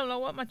now, I don't know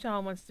what my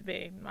child wants to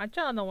be. My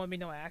child don't want to be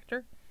no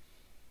actor.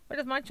 What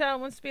if my child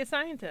wants to be a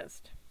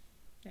scientist?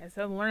 I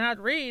said, learn how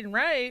to read and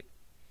write.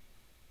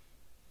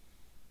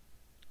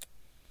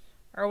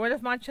 Or what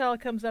if my child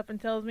comes up and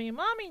tells me,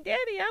 Mommy,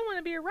 Daddy, I want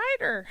to be a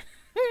writer.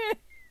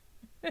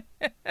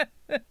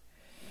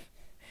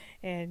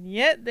 And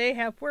yet they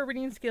have poor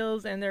reading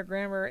skills and their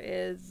grammar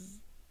is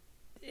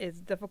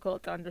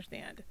difficult to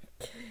understand.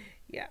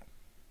 Yeah.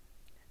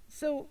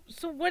 So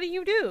what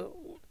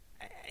do?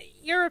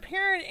 You're a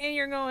parent and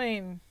you're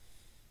going,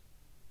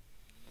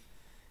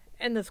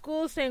 and the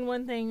school is saying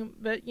one thing,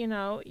 but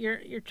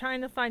you're trying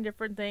to find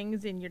different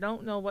things and you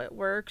don't know what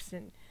works,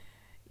 and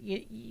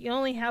you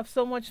only have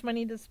so much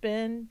money to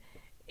spend,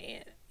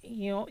 and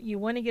you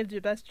want to give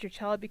the best to your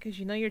child because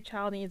your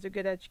child needs a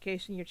good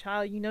education. Your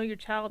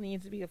child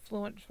needs to be a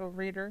fluent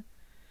reader,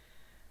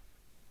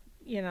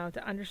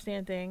 to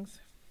understand things.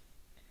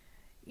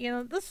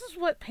 This is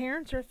what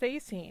parents are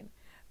facing.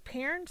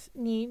 Parents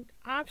need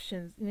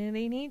options and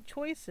they need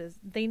choices.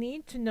 They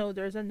need to know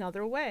there's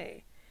another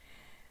way.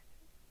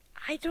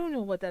 I don't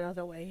know what that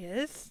other way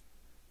is.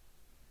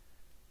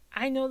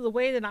 I know the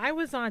way that I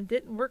was on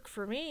didn't work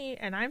for me,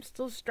 and I'm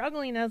still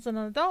struggling as an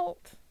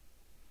adult.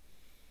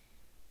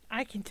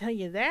 I can tell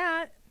you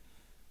that.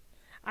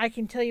 I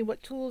can tell you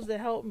what tools that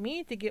helped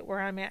me to get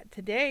where I'm at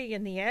today,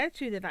 and the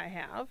attitude that I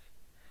have.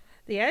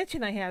 The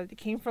attitude I have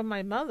came from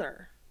my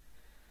mother.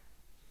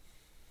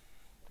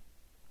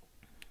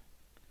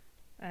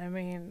 I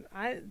mean,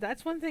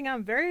 that's one thing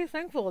I'm very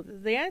thankful.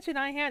 The attitude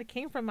I had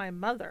came from my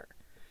mother.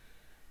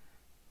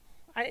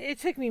 It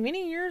took me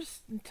many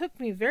years. It took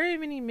me very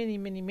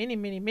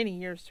many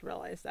years to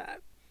realize that.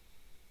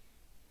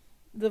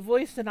 The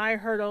voice that I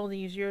heard all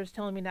these years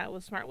telling me that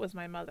was smart was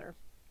my mother.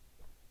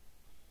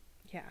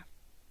 Yeah.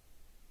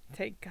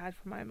 Thank God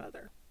for my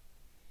mother.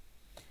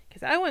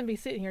 Because I wouldn't be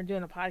sitting here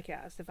doing a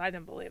podcast if I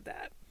didn't believe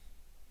that.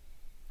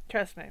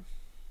 Trust me.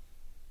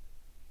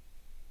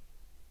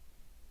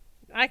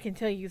 I can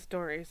tell you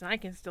stories, and I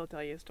can still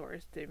tell you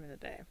stories to even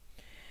today.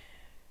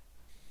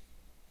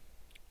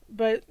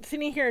 But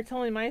sitting here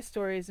telling my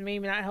stories may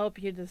not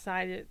help you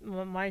decide it.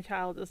 My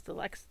child is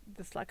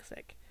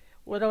dyslexic.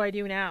 What do I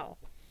do now?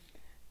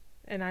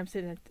 And I'm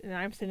sitting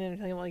there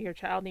telling you, well, your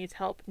child needs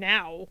help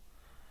now,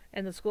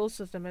 and the school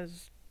system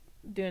is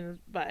doing.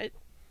 But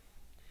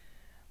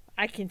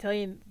I can tell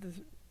you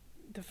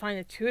to find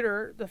a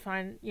tutor, to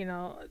find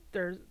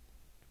there's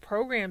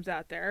programs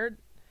out there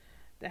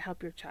that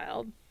help your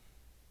child.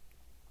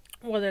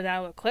 Whether that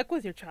will click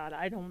with your child,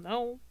 I don't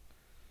know.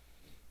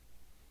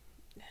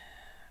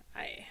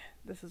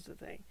 This is the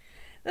thing.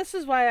 This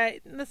is why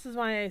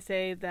I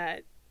say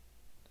that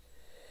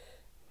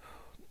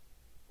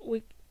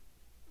the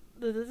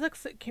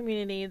dyslexic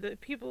community, the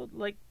people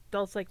like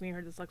adults like me who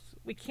are dyslexic,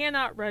 we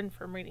cannot run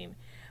from reading.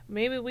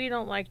 Maybe we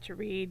don't like to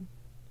read.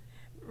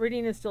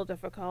 Reading is still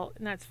difficult,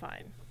 and that's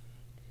fine.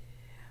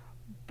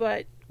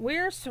 But we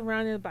are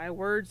surrounded by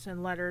words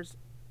and letters.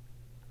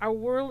 Our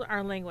world,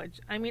 our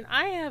language. I mean,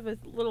 I have a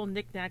little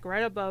knickknack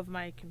right above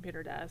my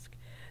computer desk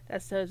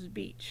that says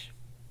beach.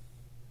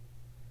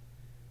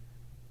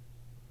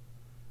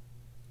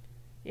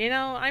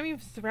 I'm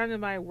even surrounded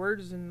by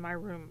words in my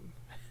room.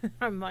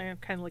 I'm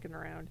kind of looking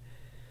around.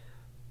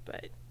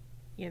 But,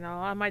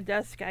 on my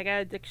desk, I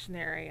got a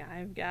dictionary.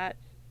 I've got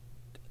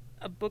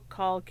a book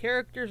called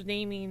Characters,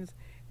 Namings,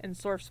 and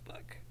Source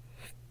Book.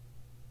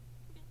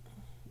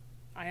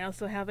 I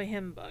also have a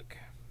hymn book.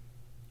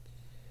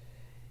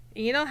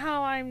 You know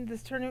how I'm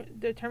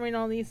determining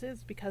all these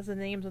is because of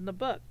the names in the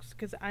books,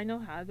 because I know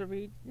how to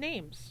read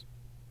names.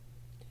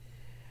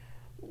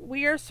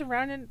 We are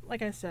surrounded,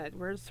 like I said,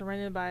 we're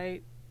surrounded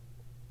by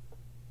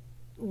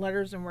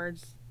letters and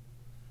words.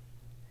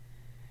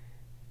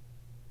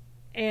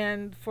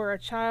 And for a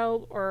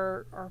child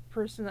or a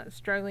person that's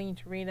struggling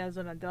to read as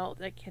an adult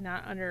that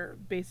cannot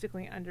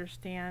basically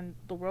understand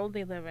the world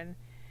they live in,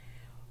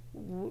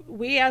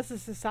 we as a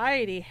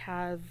society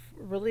have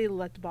really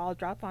let the ball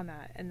drop on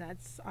that, and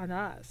that's on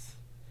us,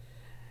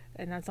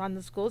 and that's on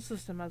the school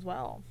system as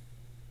well.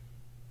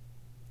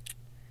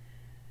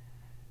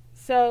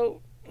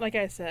 So, like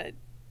I said,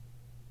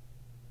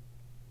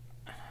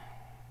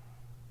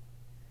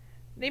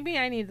 maybe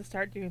I need to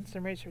start doing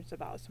some research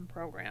about some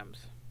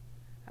programs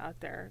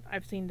out there.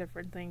 I've seen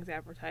different things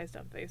advertised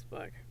on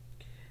Facebook.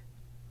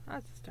 I'll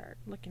have to start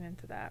looking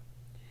into that.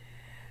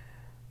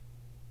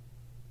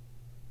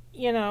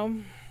 You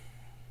know,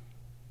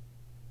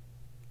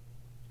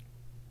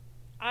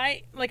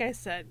 like I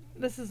said,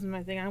 this is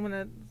my thing.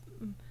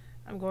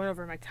 I'm going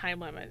over my time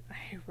limit.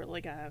 I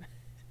really got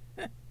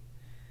a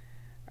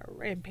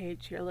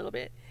rampage here a little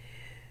bit.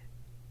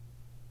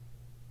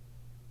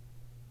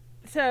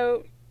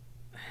 So,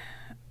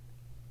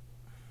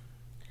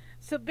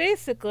 so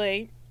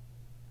basically,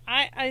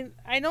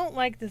 I don't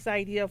like this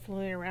idea of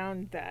floating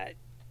around that,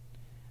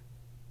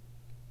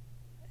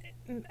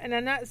 and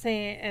I'm not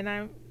saying, and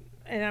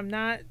I'm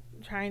not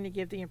trying to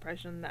give the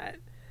impression that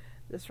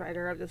this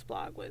writer of this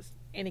blog was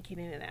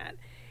indicating that.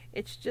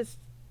 It's just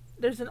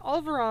there's an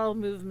overall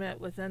movement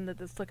within the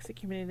dyslexic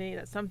community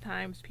that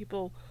sometimes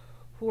people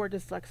who are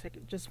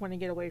dyslexic just want to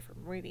get away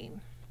from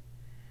reading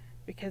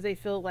because they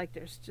feel like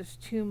there's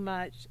just too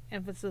much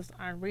emphasis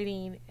on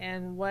reading,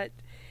 and what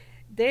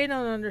they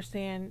don't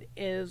understand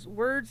is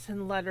words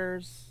and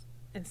letters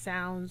and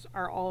sounds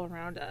are all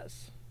around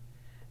us.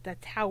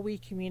 That's how we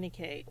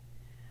communicate,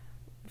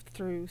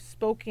 through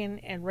spoken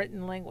and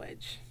written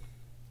language.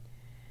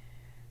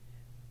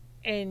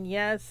 And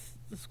yes,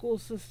 the school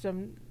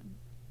system,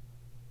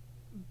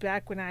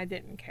 back when I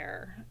didn't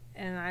care,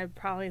 and I'm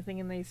probably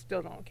thinking they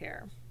still don't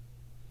care.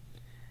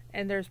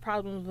 And there's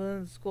problems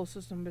within the school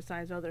system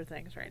besides other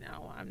things right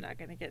now. I'm not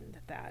going to get into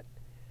that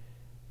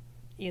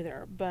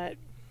either. But,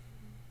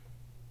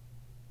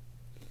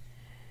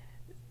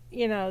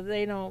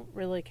 they don't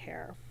really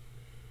care.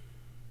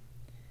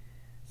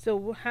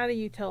 So how do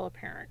you tell a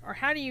parent, or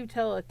how do you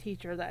tell a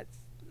teacher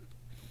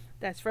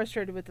that's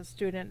frustrated with a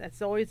student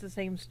that's always the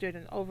same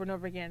student over and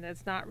over again,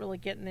 that's not really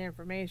getting the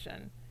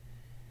information,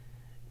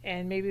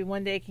 and maybe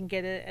one day can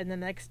get it and the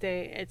next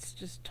day it's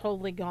just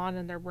totally gone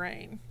in their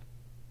brain?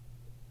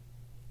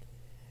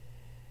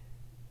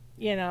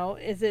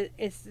 Is it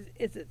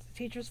the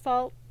teacher's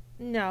fault?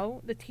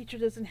 No, the teacher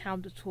doesn't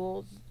have the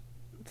tools.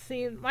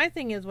 See, my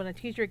thing is when a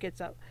teacher gets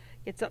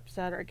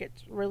upset or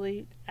gets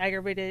really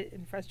aggravated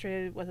and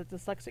frustrated with a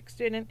dyslexic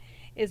student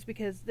is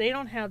because they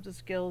don't have the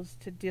skills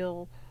to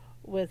deal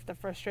with the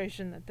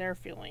frustration that they're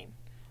feeling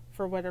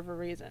for whatever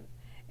reason,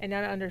 and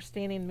not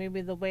understanding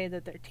maybe the way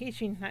that they're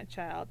teaching that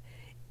child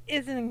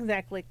isn't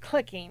exactly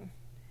clicking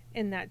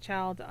in that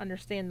child to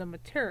understand the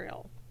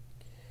material.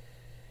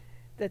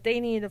 That they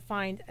need to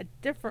find a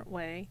different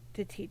way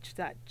to teach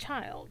that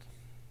child.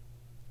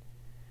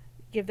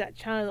 Give that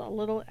child a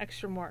little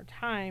extra more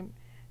time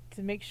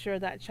to make sure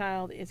that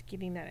child is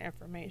getting that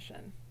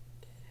information.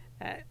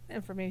 That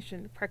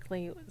information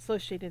correctly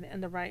associated in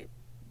the right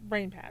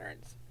brain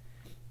patterns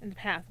and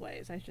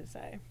pathways, I should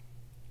say.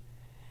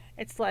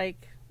 It's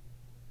like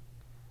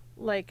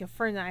a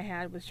friend I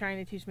had was trying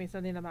to teach me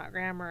something about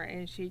grammar,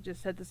 and she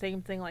just said the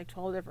same thing like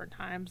 12 different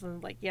times,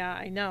 and like, yeah,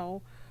 I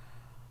know.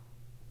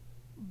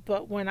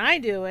 But when I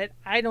do it,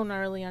 I don't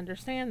really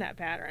understand that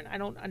pattern. I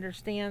don't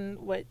understand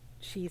what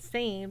she's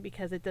saying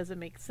because it doesn't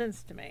make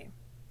sense to me.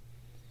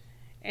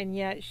 And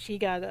yet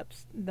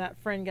that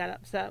friend got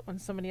upset when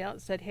somebody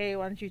else said, hey,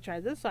 why don't you try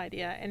this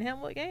idea? And him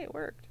like, hey, it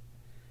worked.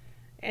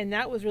 And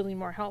that was really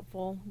more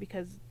helpful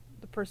because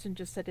the person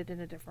just said it in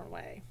a different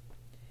way.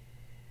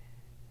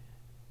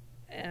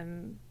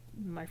 And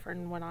my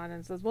friend went on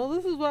and says, well,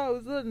 this is what I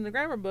was in the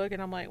grammar book.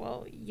 And I'm like,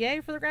 well,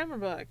 yay for the grammar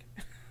book.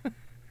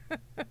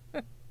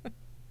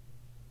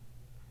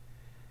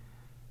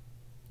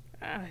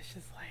 It's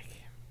just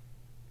like,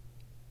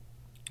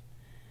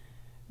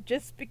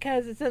 just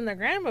because it's in the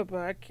grammar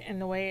book and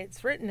the way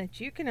it's written that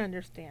you can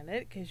understand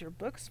it because you're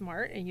book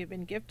smart and you've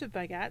been gifted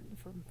by God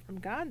from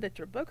God that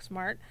you're book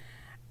smart,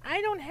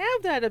 I don't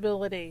have that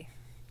ability.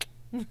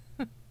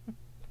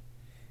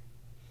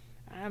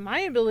 My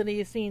ability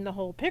is seeing the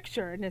whole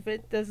picture, and if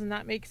it does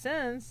not make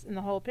sense in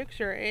the whole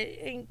picture, it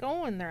ain't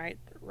going the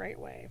right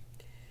way.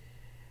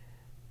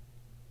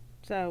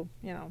 So,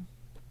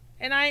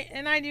 and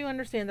I do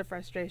understand the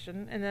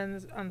frustration, and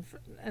then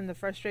and the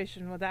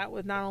frustration with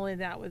not only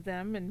that with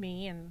them and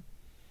me, and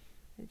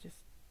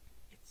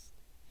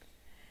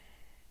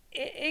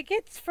it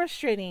gets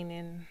frustrating,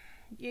 and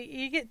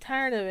you get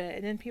tired of it,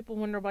 and then people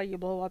wonder why you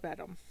blow up at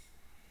them.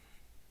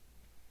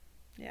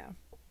 Yeah,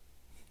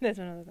 that's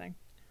another thing.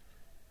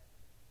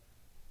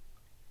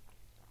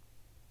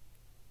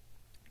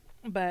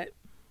 But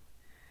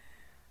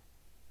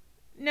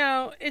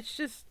no, it's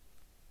just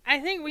I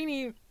think we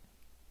need.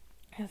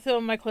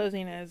 So my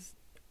closing is,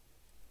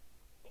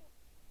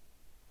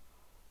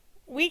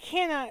 we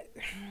cannot.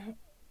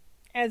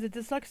 as a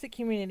dyslexic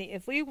community,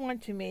 if we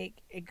want to make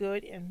a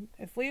good and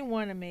if we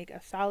want to make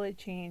a solid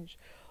change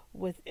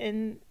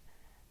within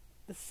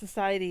the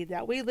society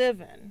that we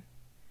live in,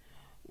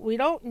 we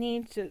don't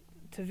need to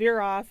veer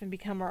off and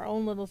become our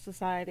own little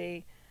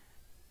society.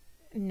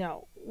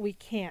 No, we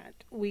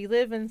can't. We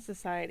live in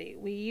society.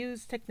 We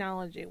use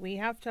technology. We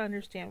have to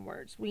understand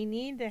words. We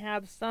need to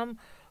have some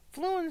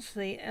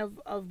fluency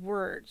of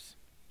words.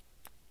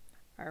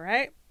 All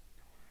right?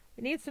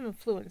 We need some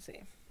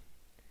fluency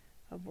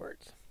of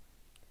words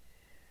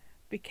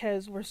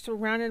because we're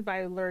surrounded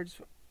by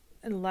words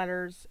and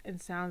letters and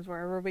sounds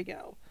wherever we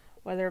go,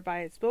 whether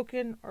by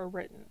spoken or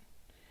written.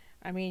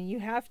 I mean, you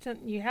have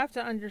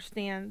to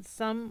understand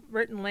some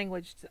written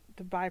language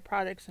to buy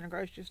products in a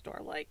grocery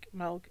store like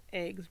milk,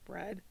 eggs,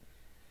 bread.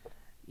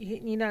 You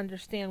need to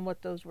understand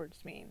what those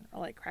words mean, or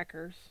like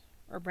crackers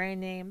or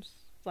brand names,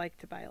 like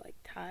to buy like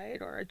Tide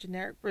or a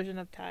generic version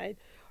of Tide,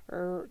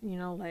 or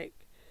like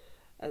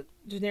a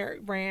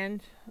generic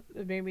brand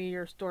that maybe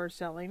your store is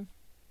selling,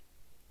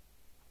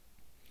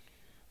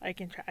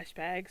 like in trash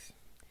bags.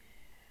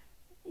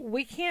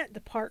 We can't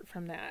depart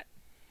from that.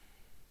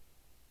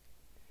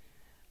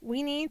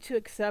 We need to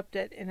accept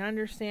it and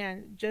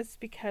understand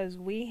just because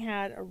we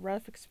had a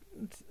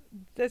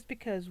just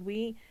because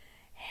we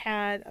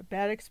had a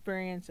bad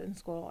experience in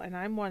school, and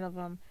I'm one of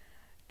them,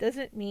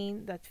 doesn't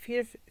mean that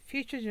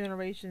future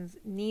generations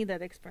need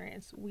that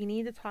experience. We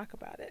need to talk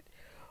about it.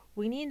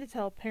 We need to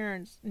tell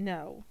parents,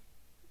 no,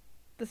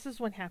 this is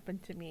what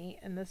happened to me,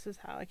 and this is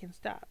how I can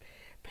stop.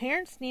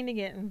 Parents need to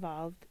get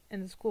involved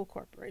in the school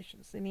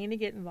corporations. They need to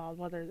get involved,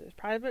 whether it's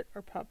private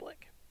or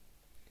public.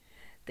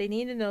 They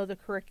need to know the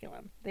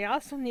curriculum. They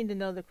also need to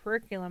know the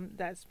curriculum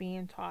that's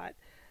being taught,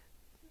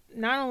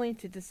 not only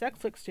to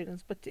dyslexic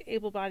students, but to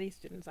able-bodied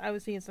students. I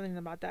was seeing something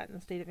about that in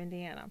the state of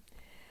Indiana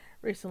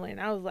recently, and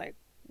I was like,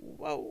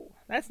 whoa,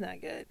 that's not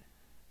good.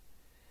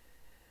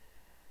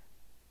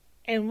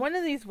 And one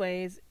of these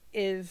ways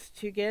is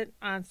to get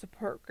on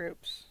support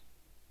groups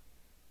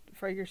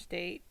for your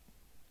state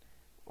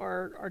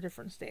or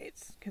different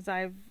states, because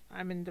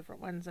I'm in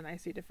different ones and I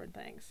see different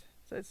things.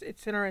 So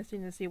it's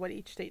interesting to see what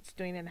each state's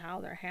doing and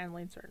how they're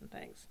handling certain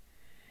things.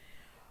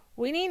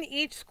 We need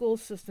each school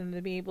system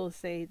to be able to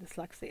say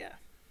dyslexia.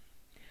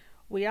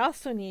 We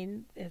also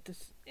need,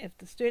 if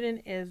the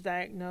student is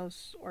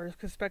diagnosed or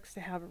suspects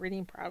to have a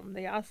reading problem,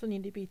 they also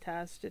need to be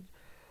tested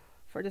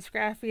for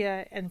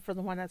dysgraphia and for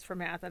the one that's for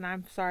math. And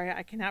I'm sorry,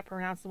 I cannot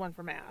pronounce the one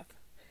for math.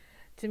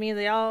 To me,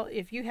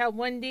 if you have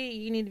one D,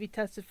 you need to be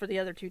tested for the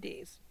other two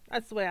Ds.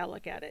 That's the way I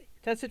look at it.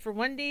 Tested for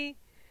one D,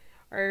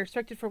 or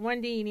restricted for one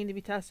D, you need to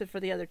be tested for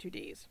the other two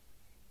Ds,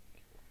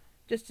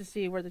 just to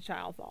see where the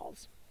child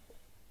falls.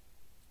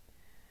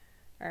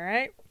 All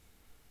right.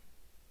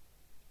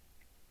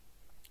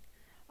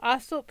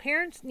 Also,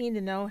 parents need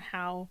to know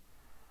how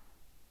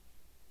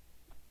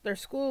their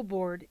school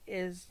board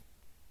is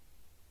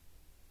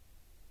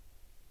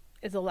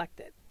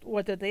elected,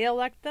 whether they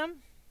elect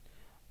them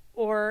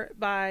or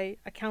by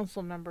a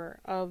council member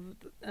of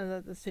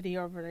the city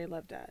over they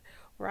lived at.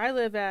 Where I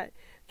live at,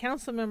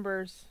 council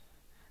members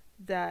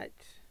that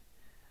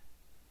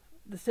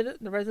the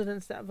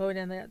residents that vote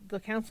in, the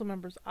council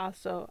members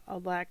also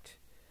elect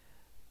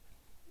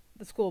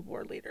the school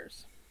board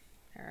leaders.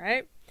 All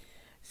right.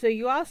 So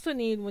you also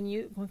need, when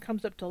it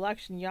comes up to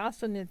election, you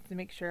also need to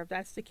make sure, if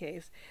that's the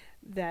case,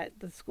 that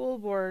the school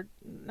board,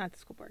 not the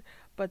school board,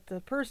 but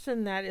the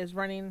person that is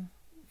running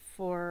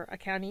for a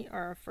county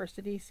or for a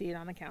city seat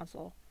on the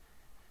council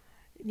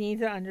need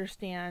to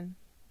understand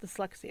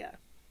dyslexia,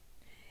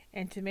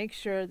 and to make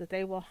sure that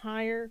they will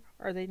hire,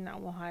 or they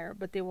not will hire,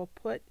 but they will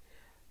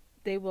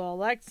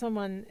elect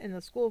someone in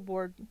the school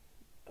board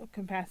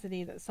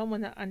capacity, that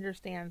someone that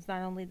understands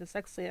not only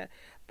dyslexia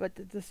but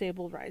the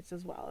disabled rights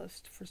as well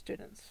as for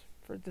students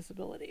for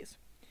disabilities,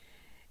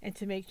 and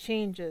to make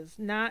changes,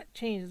 not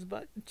changes,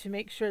 but to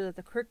make sure that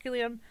the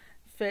curriculum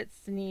fits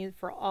the need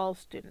for all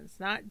students,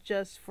 not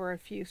just for a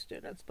few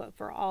students, but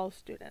for all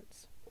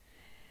students.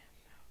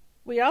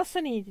 We also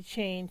need to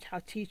change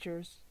how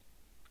teachers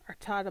are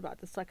taught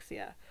about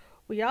dyslexia.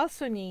 We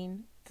also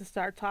need to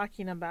start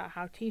talking about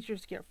how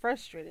teachers get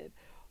frustrated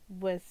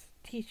with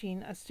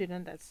teaching a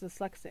student that's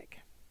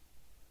dyslexic.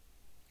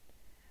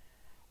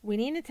 We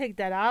need to take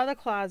that out of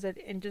the closet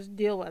and just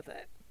deal with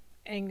it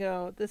and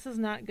go, this is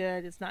not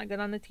good. It's not good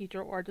on the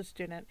teacher or the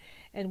student,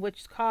 and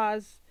which will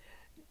cause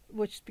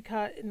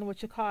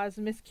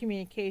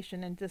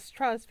miscommunication and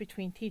distrust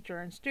between teacher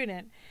and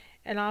student,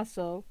 and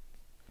also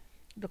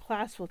the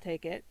class will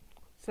take it.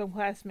 Some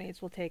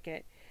classmates will take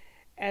it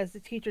as the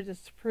teacher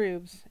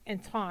disapproves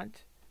and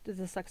taunt the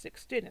dyslexic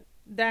student.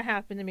 That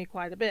happened to me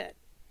quite a bit.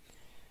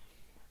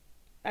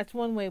 That's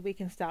one way we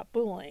can stop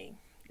bullying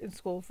in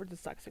school for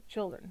dyslexic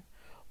children.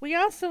 We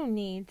also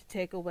need to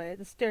take away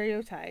the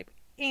stereotype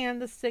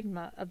and the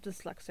stigma of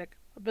dyslexic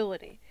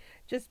ability.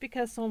 Just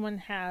because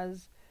someone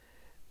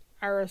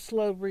are a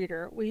slow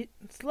reader,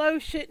 slow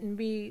shouldn't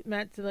be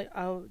meant to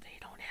oh, they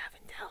don't have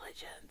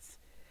intelligence.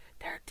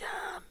 They're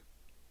dumb.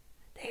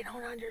 They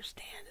don't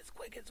understand as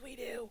quick as we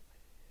do.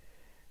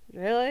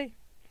 Really?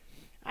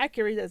 I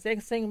could read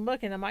that same book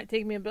and it might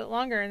take me a bit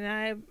longer, and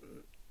I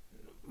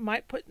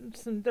might put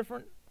some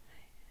different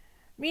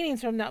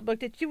meanings from that book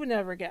that you would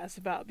never guess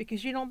about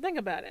because you don't think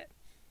about it.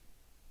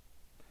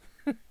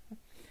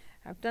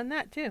 I've done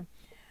that too.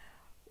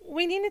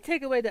 We need to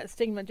take away that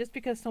stigma. Just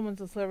because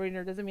someone's a slow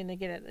reader doesn't mean they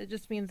get it. It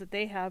just means that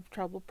they have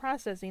trouble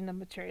processing the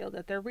material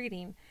that they're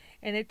reading,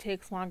 and it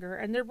takes longer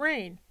in their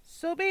brain.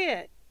 So be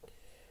it.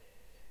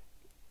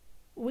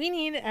 We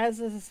need, as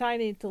a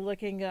society, to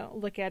look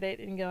at it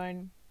and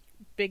going,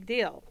 big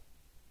deal.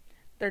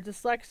 They're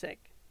dyslexic.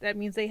 That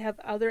means they have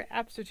other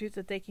aptitudes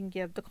that they can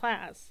give the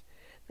class.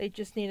 They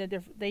just need a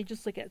different. They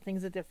just look at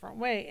things a different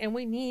way, and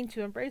we need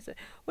to embrace it.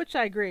 Which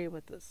I agree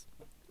with this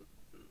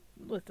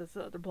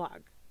other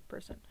blog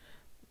person,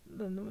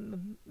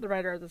 the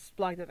writer of this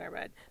blog that I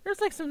read.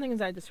 There's like some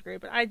things I disagree,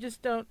 but I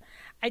just don't.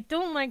 I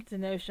don't like the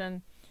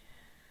notion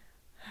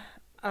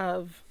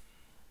of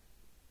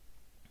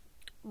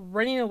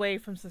running away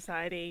from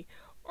society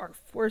or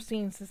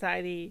forcing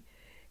society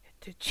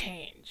to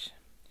change.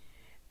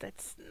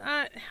 That's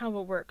not how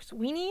it works.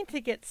 We need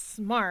to get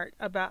smart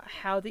about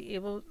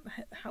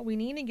we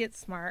need to get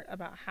smart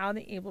about how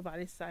the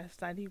able-bodied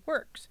society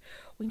works.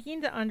 We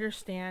need to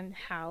understand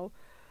how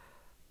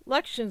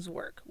elections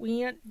work.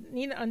 We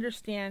need to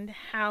understand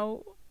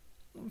how,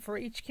 for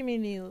each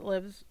community that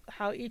lives,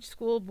 how each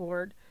school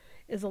board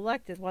is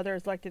elected, whether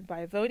it's elected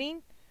by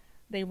voting,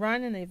 they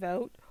run and they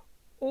vote,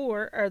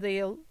 or are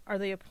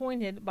they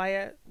appointed by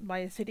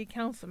a city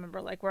council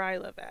member like where I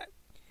live at.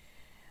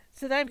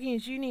 So that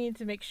means you need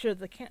to make sure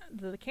the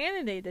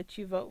candidate that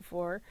you vote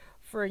for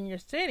in your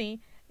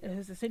city,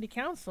 who's a city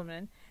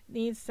councilman,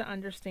 needs to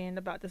understand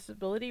about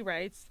disability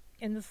rights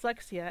and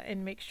dyslexia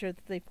and make sure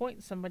that they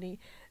appoint somebody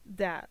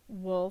that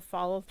will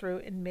follow through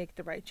and make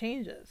the right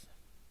changes.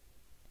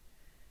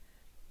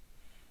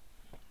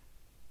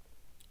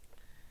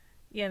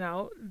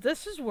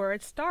 This is where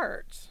it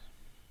starts.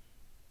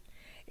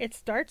 It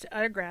starts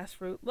at a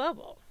grassroots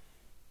level.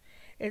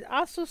 It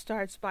also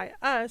starts by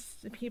us,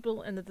 the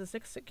people in the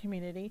dyslexic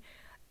community,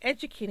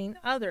 educating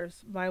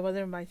others by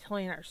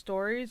telling our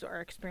stories or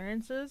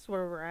experiences,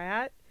 where we're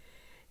at,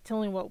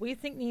 telling what we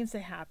think needs to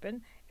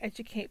happen,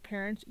 educate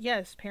parents.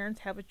 Yes,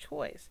 parents have a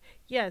choice.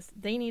 Yes,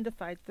 they need to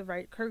fight the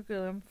right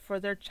curriculum for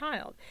their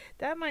child.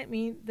 That might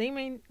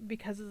mean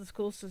because of the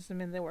school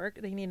system in their work,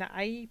 they need an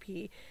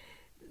IEP.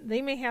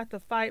 They may have to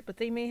fight, but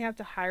they may have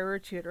to hire a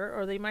tutor,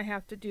 or they might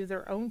have to do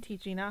their own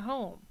teaching at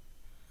home.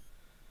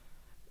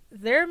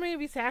 There may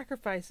be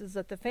sacrifices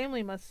that the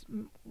family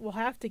will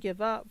have to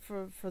give up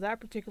for that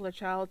particular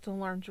child to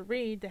learn to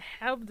read, to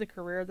have the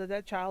career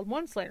that child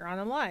wants later on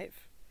in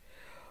life.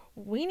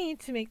 We need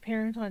to make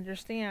parents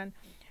understand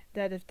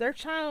that if their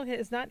child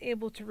is not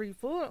able to read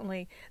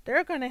fluently,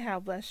 they're going to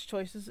have less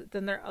choices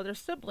than their other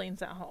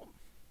siblings at home.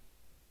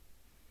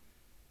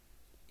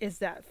 Is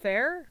that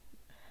fair?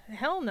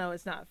 Hell no,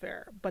 it's not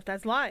fair, but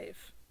that's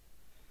life.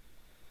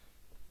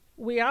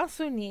 We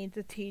also need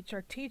to teach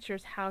our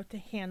teachers how to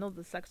handle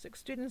dyslexic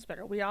students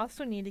better. We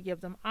also need to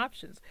give them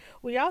options.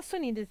 We also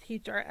need to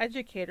teach our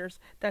educators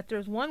that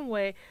there's more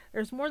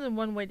than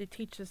one way to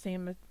teach the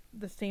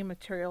same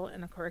material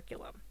in a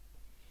curriculum.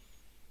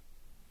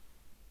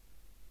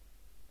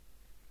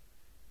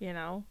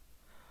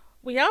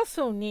 We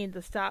also need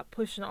to stop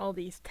pushing all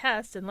these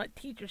tests and let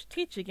teachers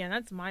teach again.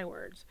 That's my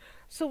words.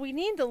 So we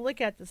need to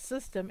look at the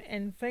system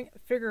and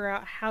figure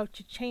out how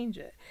to change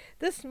it.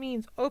 This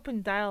means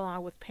open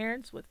dialogue with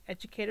parents, with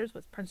educators,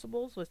 with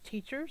principals, with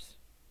teachers,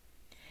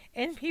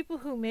 and people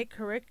who make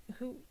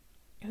who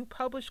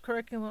publish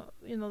curriculum,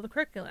 the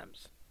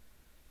curriculums.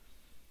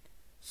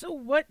 So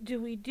what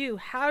do we do?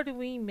 How do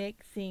we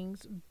make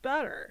things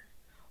better?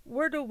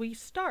 Where do we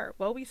start?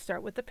 Well, we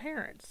start with the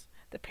parents.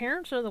 The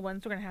parents are the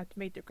ones who are going to have to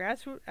make the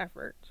grassroots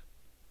effort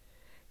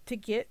to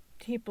get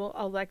people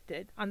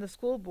elected on the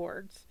school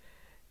boards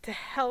to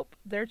help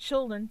their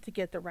children to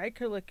get the right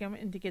curriculum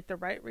and to get the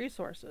right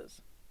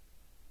resources.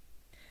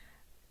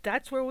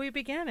 That's where we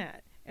began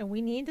at. And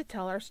we need to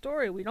tell our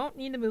story. We don't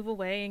need to move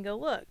away and go,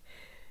 look,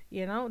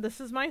 this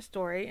is my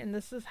story and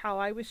this is how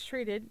I was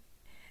treated,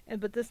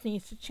 but this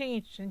needs to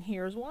change and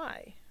here's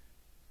why.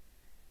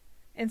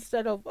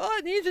 Instead of,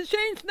 it needs to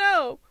change,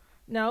 no.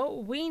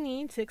 No, we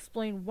need to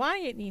explain why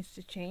it needs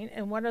to change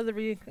and what are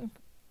the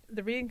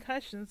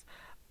repercussions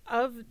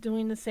of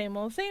doing the same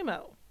old.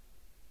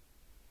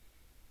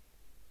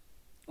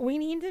 We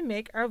need to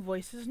make our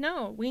voices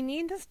known. We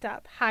need to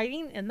stop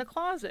hiding in the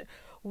closet.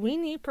 We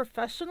need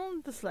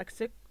professional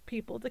dyslexic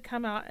people to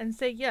come out and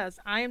say, yes,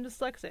 I am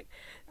dyslexic.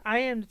 I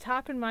am the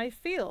top in my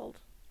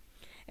field.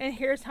 And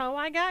here's how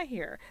I got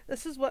here.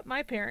 This is what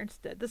my parents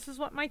did. This is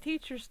what my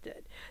teachers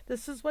did.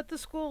 This is what the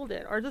school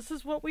did. Or this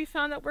is what we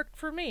found that worked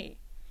for me.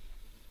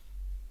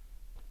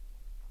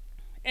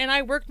 And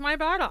I worked my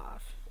butt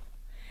off.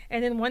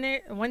 And then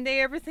one day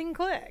everything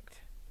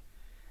clicked.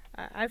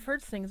 I've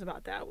heard things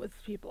about that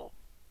with people.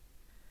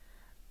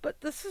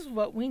 But this is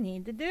what we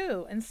need to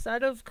do.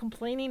 Instead of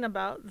complaining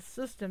about the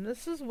system,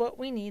 this is what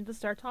we need to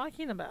start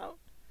talking about.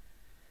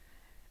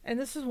 And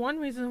this is one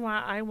reason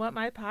why I want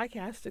my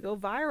podcast to go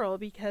viral,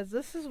 because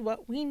this is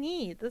what we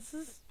need. This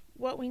is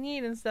what we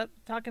need, instead of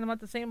talking about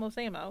the same old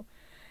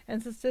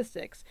and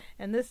statistics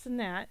and this and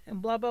that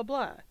and blah, blah,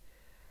 blah.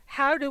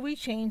 How do we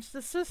change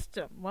the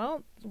system?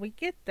 Well, we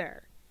get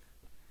there.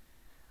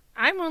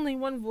 I'm only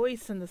one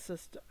voice in the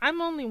system.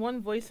 I'm only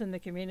one voice in the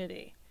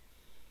community.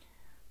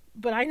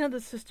 But I know the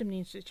system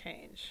needs to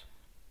change.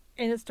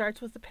 And it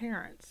starts with the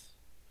parents.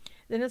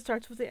 Then it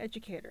starts with the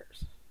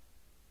educators.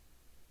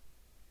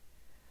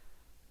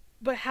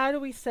 But how do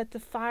we set the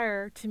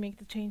fire to make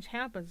the change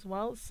happen?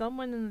 Well,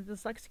 someone in the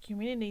dyslexic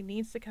community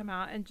needs to come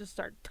out and just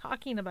start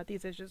talking about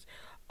these issues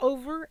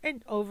over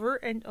and over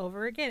and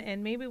over again.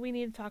 And maybe we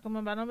need to talk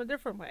about them a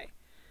different way.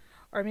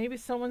 Or maybe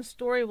someone's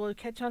story will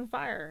catch on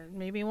fire.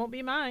 Maybe it won't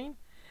be mine.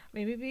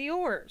 Maybe it'll be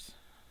yours.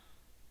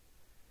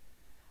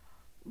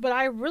 But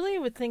I really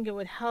would think it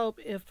would help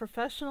if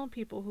professional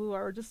people who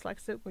are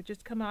dyslexic would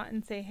just come out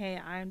and say, hey,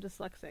 I am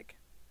dyslexic.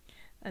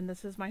 And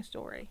this is my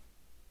story.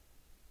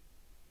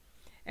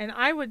 And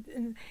I would,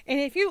 and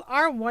if you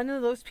are one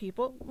of those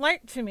people,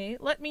 write to me,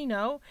 let me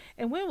know,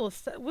 and we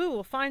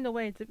will find a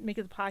way to make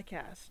it a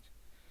podcast.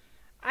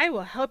 I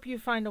will help you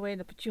find a way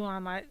to put you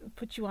on my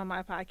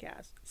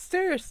podcast.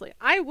 Seriously,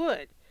 I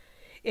would.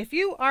 If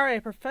you are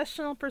a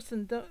professional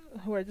person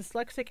who are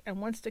dyslexic and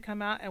wants to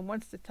come out and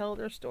wants to tell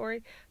their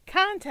story,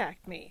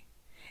 contact me,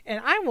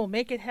 and I will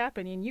make it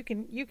happen. And you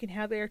can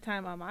have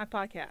airtime on my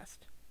podcast.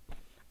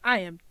 I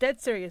am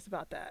dead serious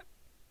about that.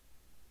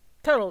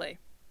 Totally.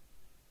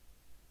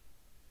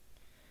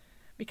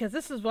 Because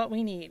this is what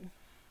we need.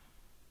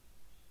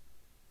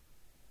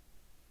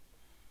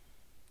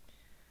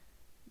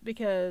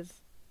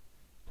 Because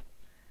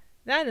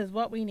that is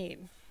what we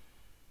need.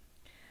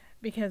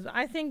 Because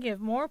I think if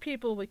more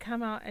people would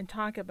come out and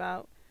talk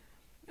about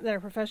that are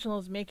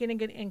professionals making a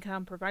good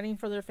income, providing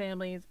for their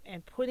families,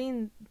 and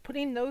putting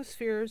those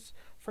fears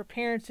for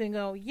parents and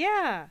go,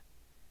 yeah,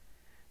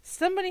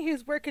 somebody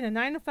who's working a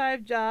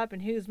 9-to-5 job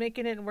and who's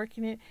making it and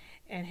working it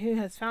and who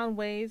has found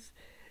ways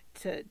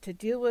to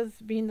deal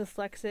with being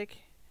dyslexic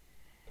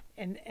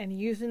and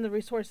using the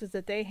resources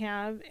that they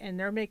have, and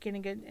they're making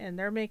it good, and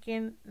they're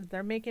making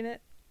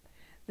it,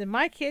 then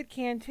my kid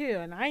can too,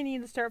 and I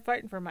need to start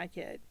fighting for my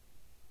kid.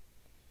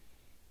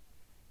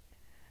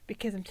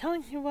 Because I'm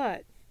telling you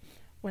what,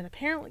 when a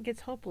parent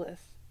gets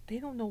hopeless, they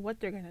don't know what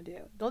they're going to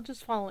do. They'll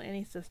just follow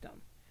any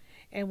system.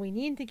 And we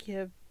need to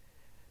give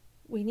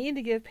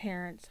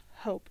parents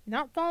hope,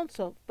 not false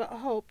hope, but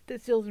hope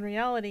that seals in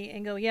reality,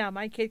 and go, yeah,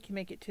 my kid can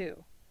make it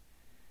too.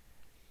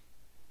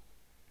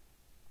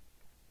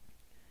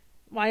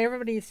 Why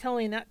everybody's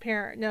telling that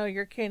parent, no,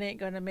 your kid ain't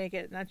going to make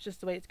it, and that's just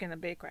the way it's going to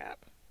be,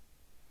 crap.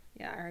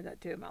 Yeah, I heard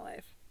that too in my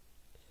life.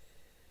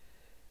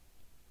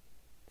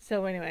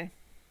 So anyway,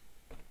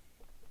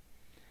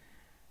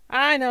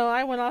 I know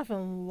I went off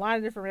on a lot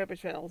of different rabbit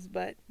trails,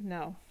 but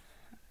no,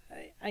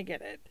 I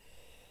get it.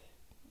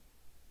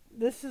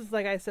 This is,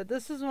 like I said,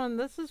 this is one of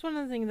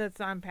the things that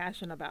I'm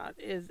passionate about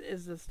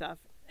is this stuff.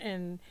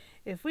 And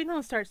if we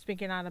don't start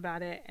speaking out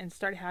about it and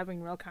start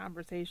having real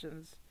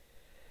conversations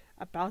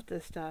about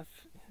this stuff,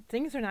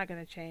 things are not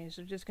going to change.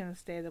 They're just going to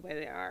stay the way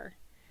they are.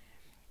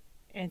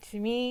 And to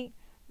me,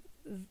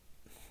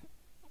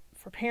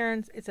 for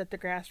parents, it's at the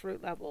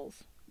grassroots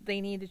levels. They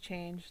need to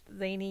change.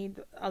 They need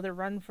to either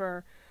run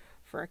for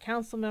a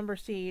council member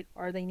seat,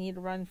 or they need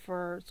to run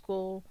for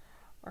school,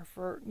 or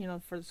for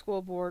the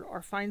school board,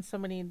 or find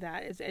somebody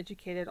that is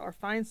educated, or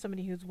find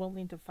somebody who's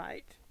willing to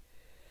fight,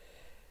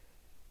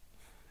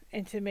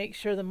 and to make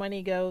sure the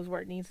money goes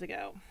where it needs to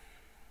go.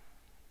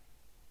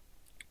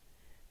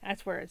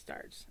 That's where it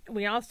starts.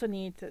 We also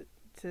need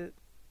to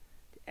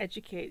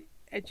educate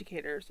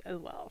educators as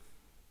well.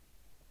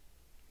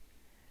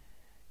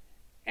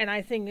 And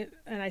I think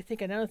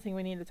another thing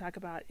we need to talk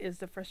about is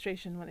the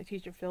frustration when a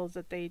teacher feels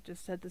that they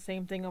just said the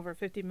same thing over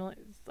 50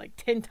 million, like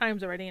 10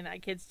 times already, and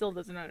that kid still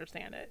doesn't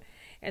understand it,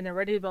 and they're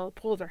ready to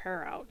pull their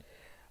hair out.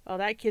 Well,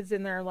 that kid's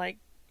in there like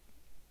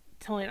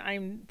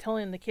I'm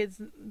telling the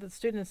kids, the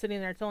students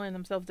sitting there telling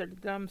themselves they're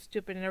dumb,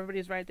 stupid, and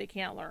everybody's right, they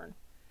can't learn.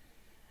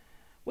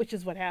 Which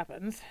is what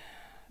happens.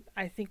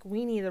 I think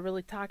we need to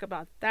really talk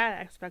about that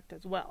aspect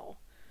as well.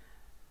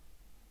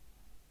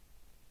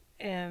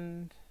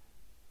 And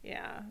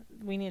yeah,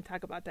 we need to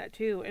talk about that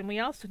too. And we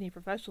also need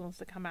professionals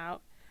to come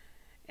out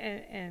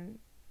and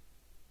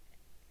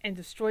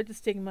destroy the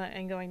stigma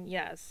and going,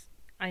 yes,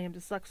 I am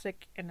dyslexic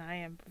and I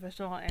am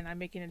professional and I'm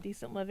making a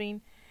decent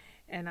living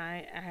and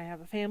I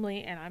have a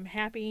family and I'm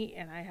happy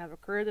and I have a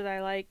career that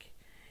I like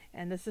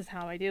and this is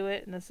how I do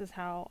it and this is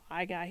how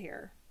I got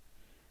here.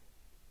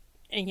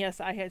 And yes,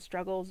 I had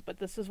struggles, but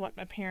this is what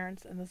my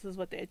parents and this is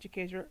what the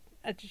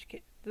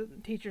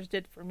teachers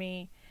did for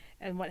me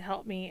and what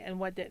helped me and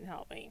what didn't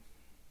help me.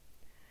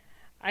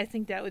 I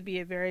think that would be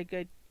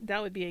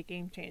a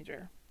game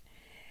changer.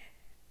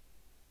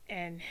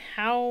 And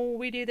how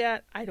we do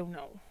that, I don't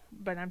know.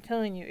 But I'm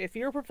telling you, if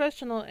you're a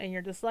professional and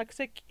you're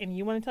dyslexic and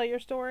you want to tell your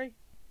story,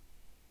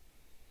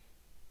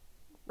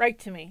 write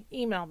to me,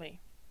 email me.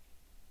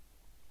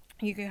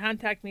 You can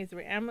contact me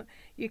through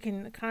you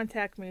can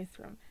contact me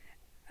through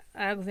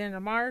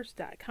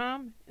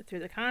alexandermars.com through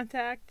the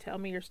contact. Tell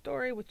me your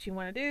story, what you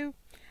want to do.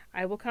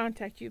 I will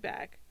contact you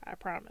back. I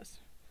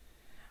promise.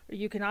 Or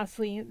you can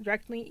also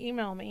directly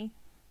email me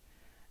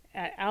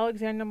at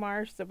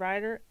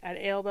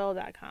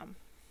alexandermars@aol.com.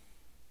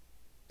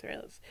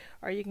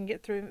 Or you can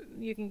get through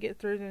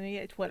to me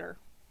at Twitter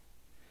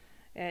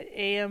at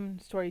AM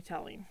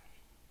Storytelling.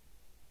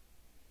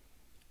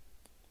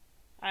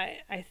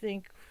 I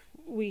think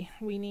we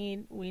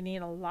need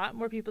a lot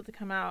more people to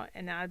come out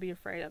and not be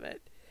afraid of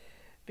it,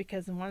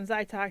 because the ones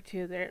I talk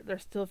to, they're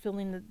still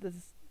feeling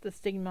the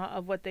stigma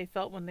of what they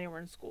felt when they were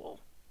in school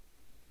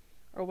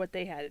or what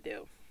they had to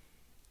do.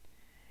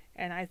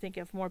 And I think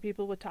if more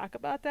people would talk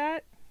about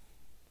that,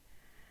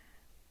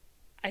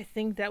 I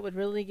think that would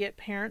really get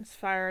parents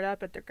fired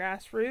up at their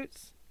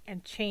grassroots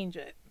and change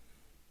it.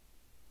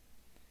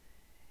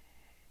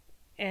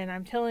 And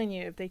I'm telling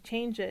you, if they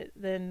change it,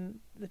 then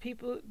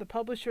the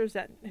publishers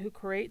who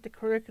create the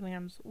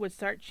curriculums would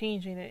start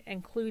changing it,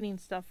 including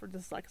stuff for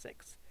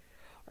dyslexics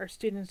or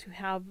students who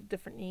have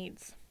different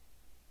needs.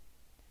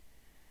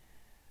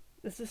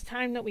 This is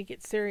time that we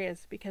get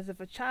serious, because if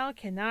a child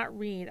cannot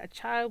read, a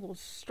child will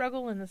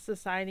struggle in the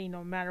society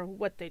no matter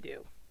what they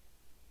do.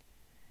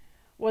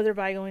 Whether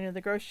by going to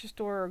the grocery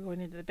store or going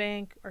to the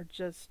bank or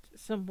just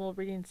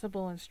reading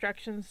simple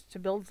instructions to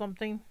build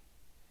something.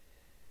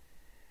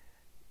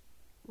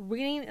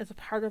 Reading is a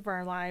part of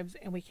our lives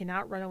and we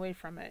cannot run away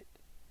from it.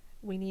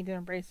 We need to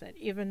embrace it,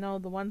 even though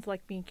the ones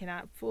like me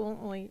cannot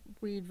fluently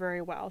read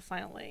very well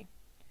silently.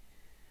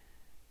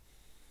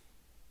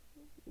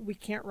 We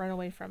can't run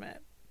away from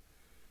it.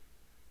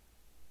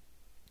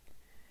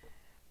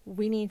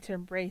 We need to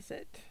embrace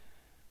it.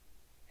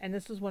 And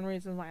this is one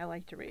reason why I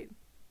like to read.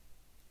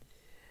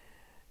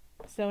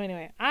 So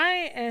anyway,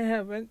 I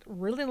have went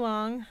really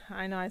long.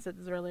 I know I said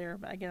this earlier,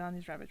 but I get on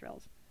these rabbit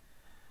trails.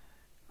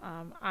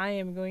 I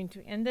am going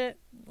to end it.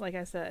 Like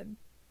I said,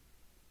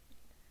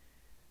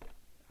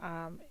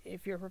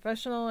 if you're a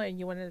professional and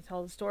you wanted to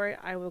tell the story,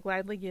 I will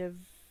gladly give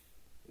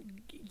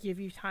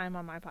you time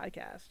on my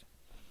podcast.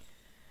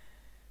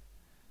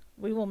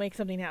 We will make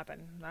something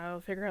happen. I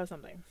will figure out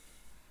something.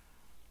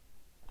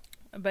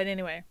 But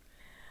anyway,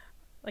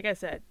 like I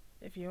said,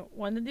 if you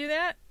want to do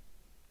that,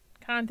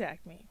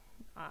 contact me.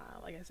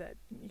 Like I said,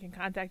 you can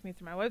contact me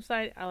through my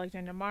website,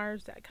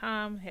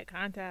 alexandermars.com. Hit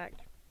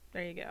contact.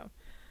 There you go.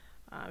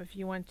 If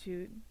you want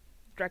to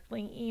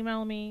directly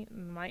email me,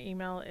 my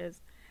email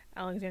is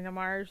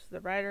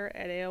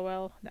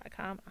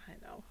alexandermars@aol.com. I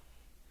know.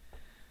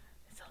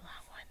 It's a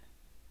long one.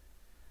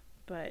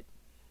 But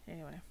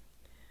anyway.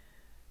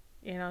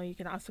 You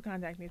can also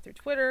contact me through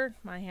Twitter.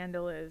 My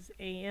handle is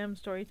AM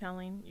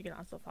Storytelling. You can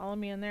also follow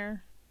me in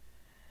there.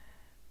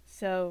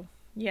 So,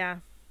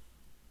 yeah.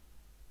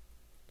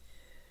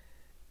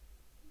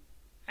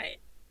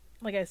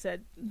 Like I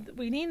said,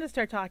 we need to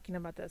start talking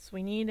about this.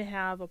 We need to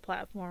have a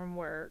platform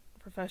where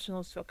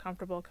professionals feel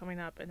comfortable coming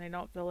up and they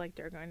don't feel like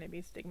they're going to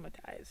be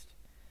stigmatized.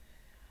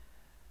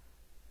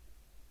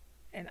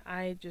 And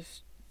I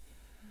just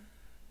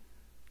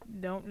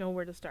don't know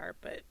where to start,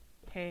 but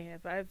hey,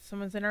 if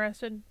someone's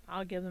interested,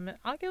 I'll give them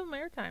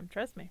airtime.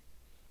 Trust me.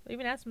 I'll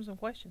even ask them some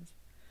questions.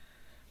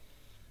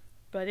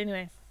 But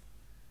anyway,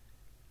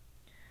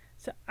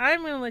 so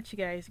I'm going to let you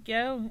guys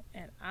go,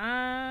 and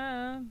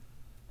I'm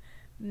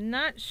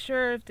not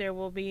sure if there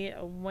will be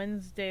a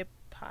Wednesday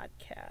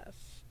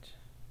podcast.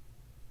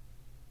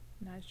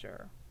 Not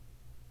sure.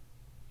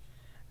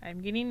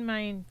 I'm getting my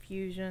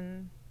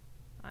infusion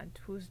on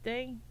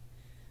Tuesday,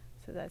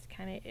 so that's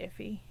kind of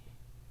iffy.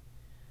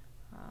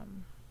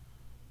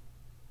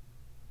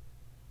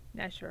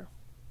 Not sure.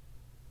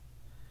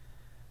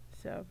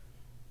 So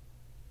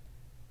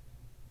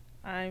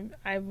I'm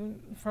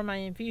for my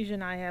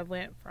infusion, I have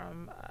went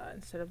from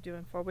instead of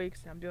doing 4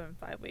 weeks, I'm doing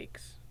 5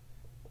 weeks.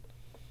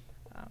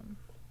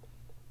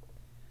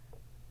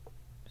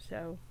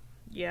 So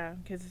yeah,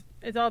 because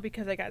it's all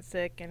because I got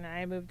sick and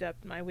I moved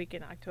up my week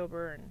in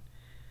October, and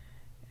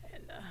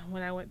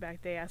when I went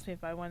back, they asked me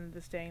if I wanted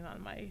to stay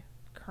on my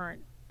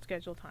current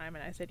schedule time,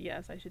 and I said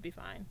yes, I should be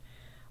fine.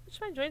 Which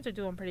my joints are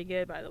doing pretty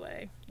good, by the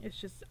way. It's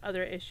just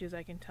other issues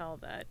I can tell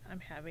that I'm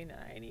having,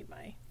 and I need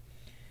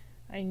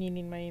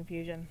my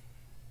infusion.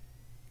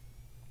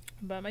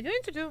 But my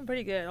joints are doing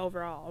pretty good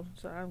overall,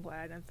 so I'm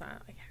glad it's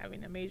not like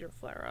having a major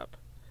flare up.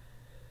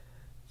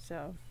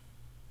 So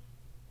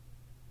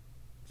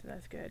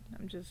that's good.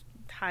 I'm just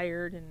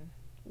tired and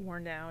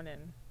worn down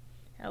and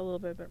had a little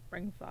bit of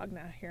brain fog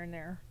now here and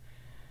there.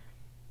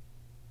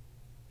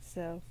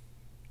 So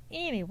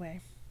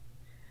anyway,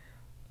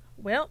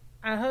 well,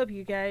 I hope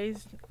you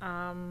guys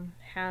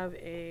have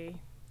a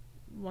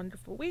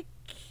wonderful week.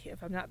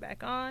 If I'm not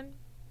back on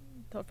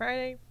until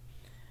Friday,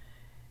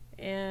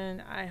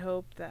 and I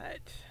hope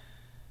that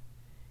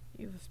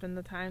you spend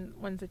the time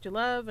ones that you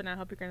love, and I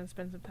hope you're going to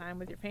spend some time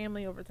with your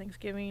family over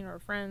Thanksgiving or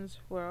friends,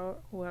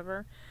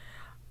 whoever.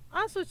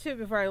 Also, too,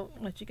 before I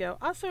let you go,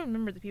 also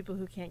remember the people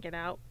who can't get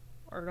out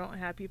or don't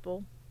have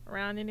people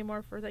around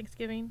anymore for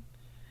Thanksgiving.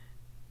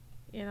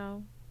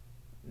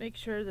 make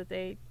sure that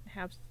they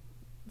have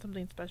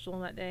something special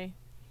on that day.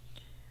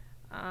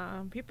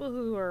 People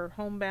who are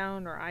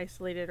homebound or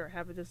isolated or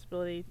have a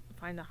disability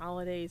find the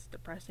holidays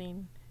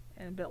depressing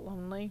and a bit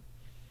lonely.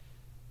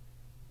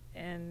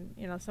 And,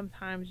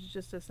 sometimes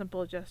just a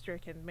simple gesture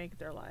can make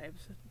their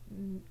lives,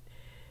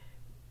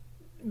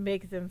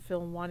 make them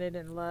feel wanted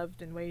and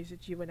loved in ways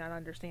that you would not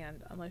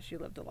understand unless you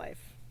lived a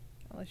life,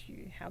 unless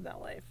you have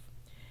that life.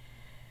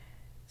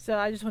 So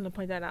I just want to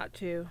point that out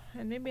too.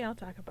 And maybe I'll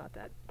talk about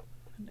that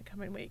in the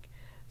coming week.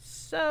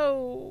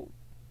 So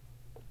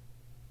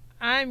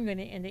I'm going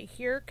to end it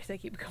here because I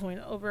keep going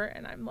over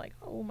and I'm like,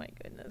 oh my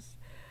goodness.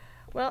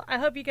 Well, I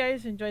hope you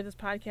guys enjoyed this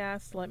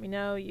podcast. Let me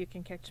know. You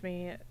can catch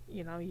me,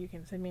 you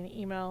can send me an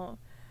email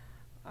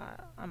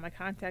on my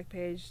contact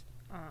page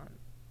on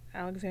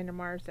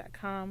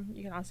alexandermars.com.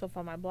 You can also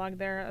follow my blog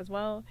there as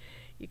well.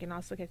 You can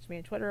also catch me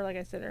on Twitter, like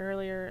I said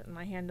earlier.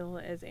 My handle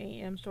is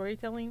AM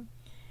Storytelling.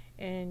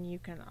 And you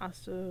can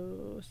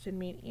also send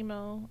me an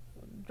email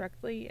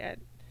directly at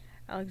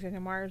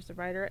alexandermars, the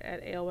writer,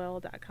 at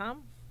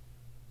AOL.com.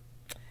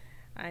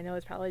 I know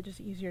it's probably just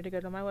easier to go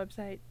to my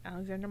website,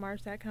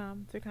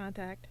 alexandermars.com, to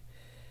contact,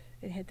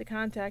 and hit the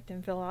contact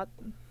and fill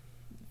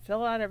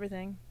out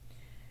everything.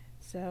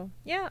 So,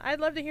 yeah,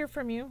 I'd love to hear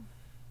from you.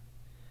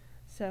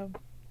 So,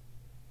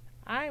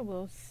 I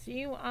will see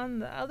you on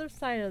the other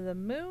side of the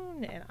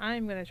moon, and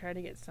I'm going to try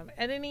to get some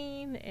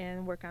editing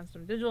and work on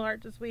some digital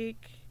art this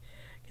week,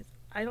 because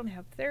I don't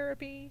have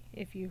therapy.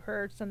 If you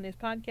heard some of these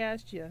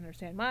podcasts, you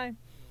understand why.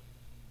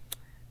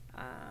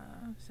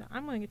 So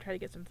I'm going to try to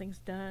get some things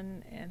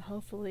done, and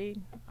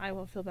hopefully I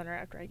will feel better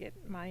after I get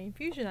my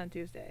infusion on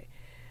Tuesday.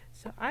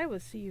 So I will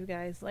see you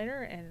guys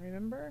later, and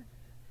remember,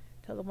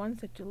 tell the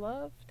ones that you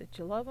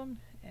love them,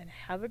 and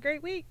have a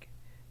great week.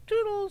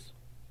 Toodles!